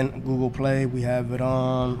 And Google Play, we have it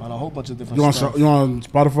on a whole bunch of different stuff. You on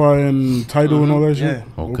Spotify and Tidal and all that shit?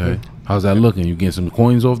 Yeah. Okay. How's that looking? You getting some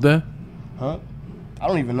coins off that? Huh? I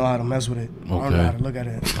don't even know how to mess with it. Okay. I don't know how to look at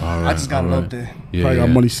it. All right, I just got it up there. Yeah, probably got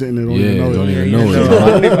money sitting there. Don't even know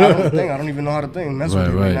it. I don't even know how to mess with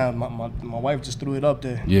it right now. My wife just threw it up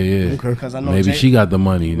there. Yeah. Okay. Because I know maybe she got the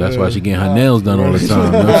money. That's why she getting her nails done all the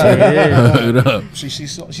time. You know what I'm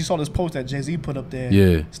saying? She saw this post that Jay-Z put up there.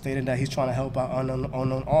 Yeah. Stating that he's trying to help out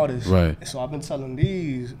unknown artists. Right. So I've been telling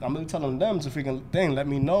them to freaking thing. Let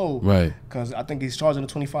me know. Right. Because I think he's charging a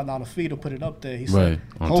 $25 fee to put it up there. He said,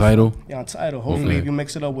 on Tidal. Yeah, on Tidal. Hopefully, if you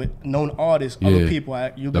mix it up with known artists, other people,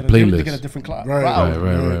 you're the gonna playlist. get a different crowd.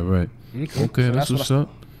 Right. Okay, that's what's up.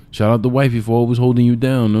 Shout out to wifey for always holding you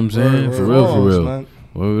down. Know what I'm saying? For real. Man.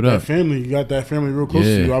 Word that up. family, you got that family real close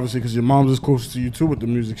to you, obviously, because your mom's as close to you too with the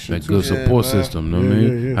music shit. That good support system. Know what I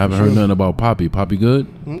mean? I haven't heard nothing about Poppy. Poppy good?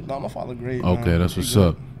 No, my father great. Okay, man. that's what's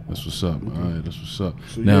up. That's what's up. All right, that's what's up.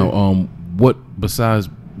 So, now, what besides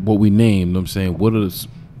what we named? Know what I'm saying, what are the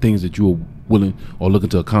things that you are willing or looking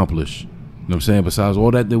to accomplish? You know what I'm saying? Besides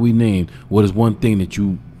all that we named, what is one thing that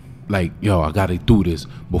you like, yo, I gotta do this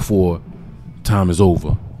before time is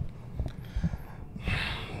over?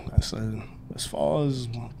 As far as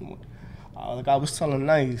like I was telling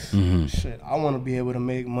Nice, shit, I want to be able to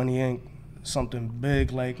make Money Inc. something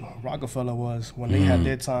big like Rockefeller was when they had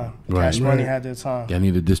their time. Cash Money had their time. Y'all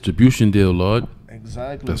need a distribution deal, Lord.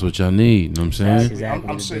 Exactly. That's what y'all need. You know what I'm saying? That's exactly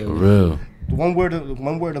I'm saying for real. The one word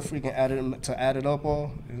to freaking add it up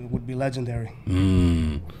all would be legendary.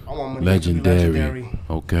 Legendary.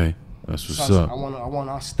 Okay, that's what's up. I want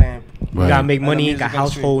our stamp You gotta make in the money, music got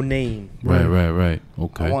industry. household name. Right. I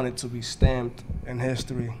Okay. want it to be stamped in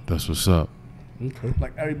history. That's what's up. Okay.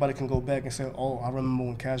 Like everybody can go back and say, "Oh, I remember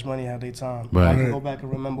when Cash Money had their time." Right. I can go back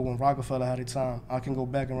and remember when Rockefeller had their time. I can go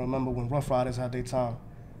back and remember when Rough Riders had their time.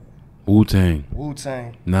 Wu-Tang.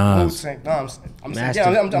 Wu-Tang. Nas. Wu-Tang. No, I'm saying, Master,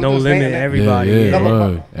 I'm No just Limit, saying that. everybody. Yeah, No, but-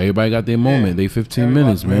 word. Everybody got their moment. They 15 Everybody,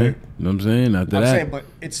 minutes, man. right. You know what I'm saying? After I'm that. saying, but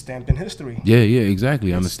it's stamped in history. Yeah,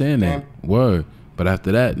 exactly. I understand that. stamped. Word. But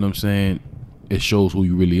after that, you know what I'm saying? It shows who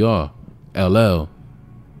you really are. LL.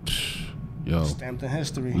 Yo. Stamped in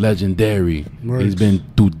history. Legendary. Right. He's been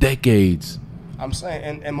through decades I'm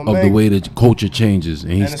saying, and my of man, the way that culture changes.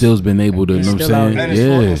 And he And still's been able to, you He's know what I'm still out saying? here. And it's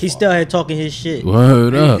Yeah. for- He's still here talking his shit.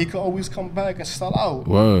 Word up. he could always come back and sell out.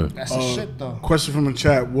 Word. That's the shit though. Question from the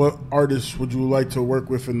chat: what artists would you like to work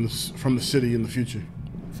with from the city in the future?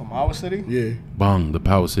 From our city, Yeah, Bang, the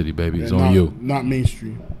Power City, baby. It's And on not, you. Not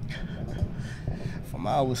mainstream. from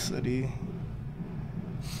our city.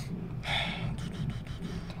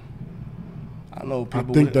 I know I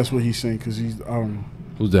people. think that's what he's saying because he's. I don't know.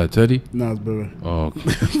 Who's that, Teddy? Nah, it's better. Oh,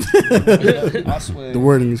 okay. I swear. The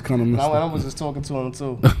wording is kind of messed I up. was just talking to him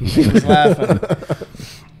too. He was laughing.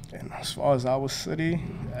 And as far as our city,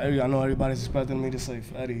 I know everybody's expecting me to say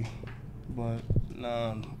Fetty, but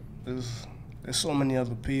nah, there's so many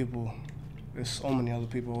other people. There's so many other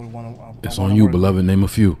people who want to. It's on you, beloved. Name a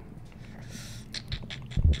few.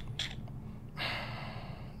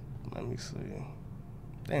 Let me see.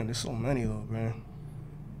 Damn, there's so many though, man.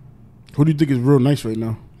 Who do you think is real nice right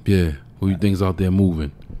now? Yeah. Who you think's out there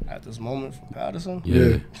moving? At this moment from Patterson,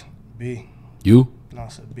 Yeah. B. You? No, I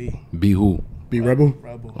said B. B who? B Rebel.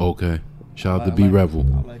 Rebel. Okay. Shout out to I B like- Rebel.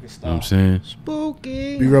 I like his You know what style. I'm saying?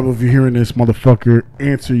 Spooky. B Rebel, if you're hearing this, motherfucker,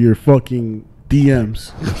 answer your fucking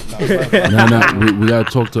DMs. No. We gotta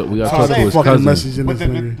talk to his fucking cousin. message in But this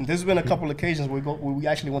nigga. there's been a couple occasions where we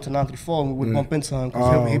actually went to 934 and we would Yeah. bump into him Oh,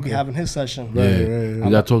 because he'd be okay. having his session. Yeah, right. we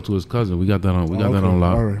gotta talk to his cousin. We got that on. We got that okay. on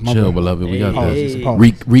lock. All right, my Chill, bad. beloved. We got Apologies, that.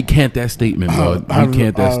 apologies. Recant that statement, bro.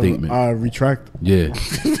 Recant that statement. I retract. Yeah.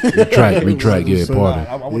 Retract. Yeah, So, pardon.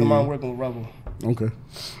 I wouldn't mind working with Rebel. Okay.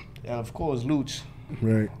 And of course, Luch.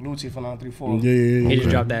 Right. Lucci for 934. Yeah. He just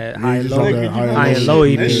Okay. dropped that Yeah, high he and just low. dropped that High and low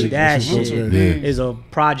EP. That shit- That that shit shit was big. is a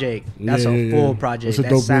project. That's Yeah, a yeah, full yeah. project. That's a That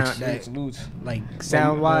dope sound, mix. that, It's Luch. like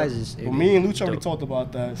sound wise, is But me and Luch dope. already talked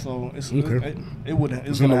about that, so it's Okay. it would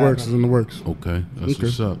It's in the works. It's in the works. Okay, that's Okay.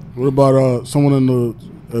 what's up. What about someone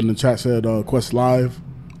in the chat said Quest Live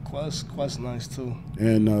Quest nice too.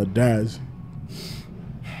 and Daz.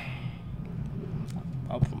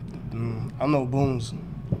 I know Booms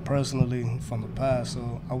personally from the past,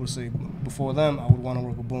 so I would say before them I would want to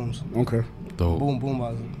work with Booms. Okay. Dope. Boom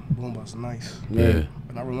was nice. Yeah.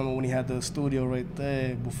 And I remember when he had the studio right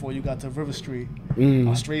there before you got to River Street,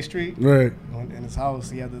 on Straight Street. Right. In his house,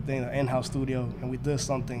 he had the in-house studio, and we did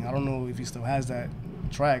something. I don't know if he still has that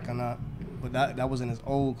track or not, but that was in his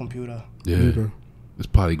old computer. Yeah. Okay. It's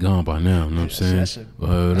probably gone by now. You know what I'm saying? That shit-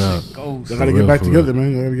 Word that up. shit goes. They gotta For get real, back for together, real.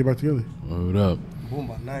 man. They gotta get back together. Word up. Boom,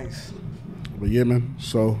 nice. But yeah, man.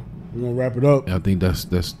 So we're gonna wrap it up. I think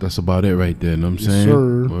that's about it right there. You know what I'm Yes, saying?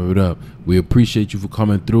 sir. Word up. We appreciate you for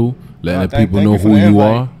coming through, letting the thank people you know for who the you invite.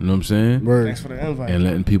 are. You know what I'm saying? Word. Thanks for the invite. And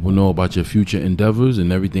letting people know about your future endeavors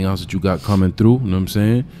and everything else that you got coming through. You know what I'm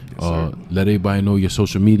saying? sir. Let everybody know your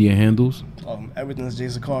social media handles. Everything's J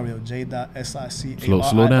Sicario, J.SIC.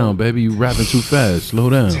 Slow down, baby. You rapping too fast. Slow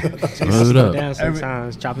down. Word Slow up. down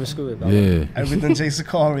sometimes. Chopping screw it. Yeah. Everything J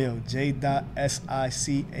Sicario, J.SICARIO.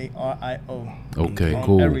 Okay, On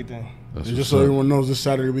cool. Everything. That's And what's just so up. everyone knows, this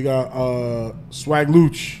Saturday we got Swag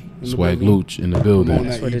Looch. in the Swag building. Looch in the On building.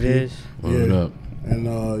 That's that what it EP. is. Word Yeah. up. And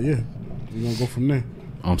yeah, we're gonna go from there.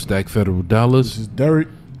 I'm Stack Federal Dollars. This is Derek.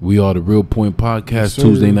 We are the Real Point Podcast, Yes, sir.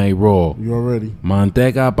 Tuesday Night Raw. You already.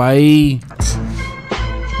 Manteca país.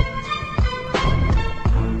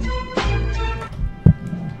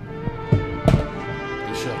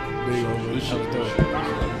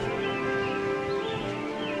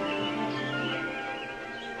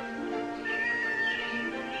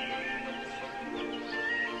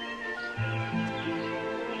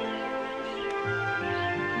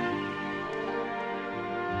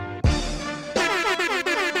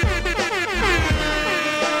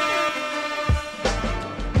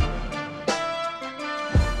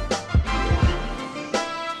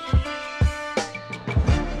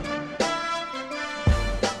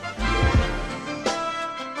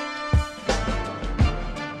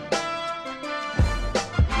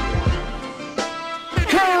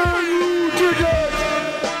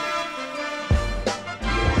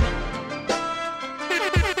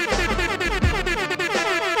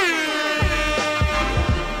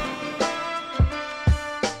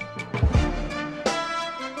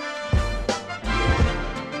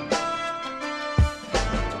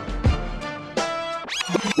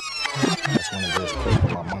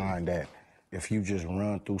 if you just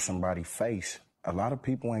run through somebody's face, a lot of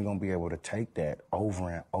people ain't gonna be able to take that over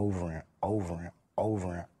and over and over and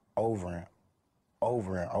over and over and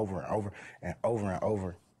over and over and over and over and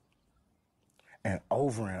over and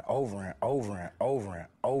over and over and over and over and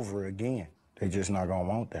over again. They just not gonna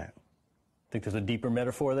want that. Think there's a deeper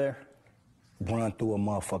metaphor there? Run through a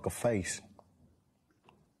motherfucker face.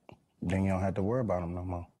 Then you don't have to worry about them no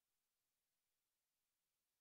more.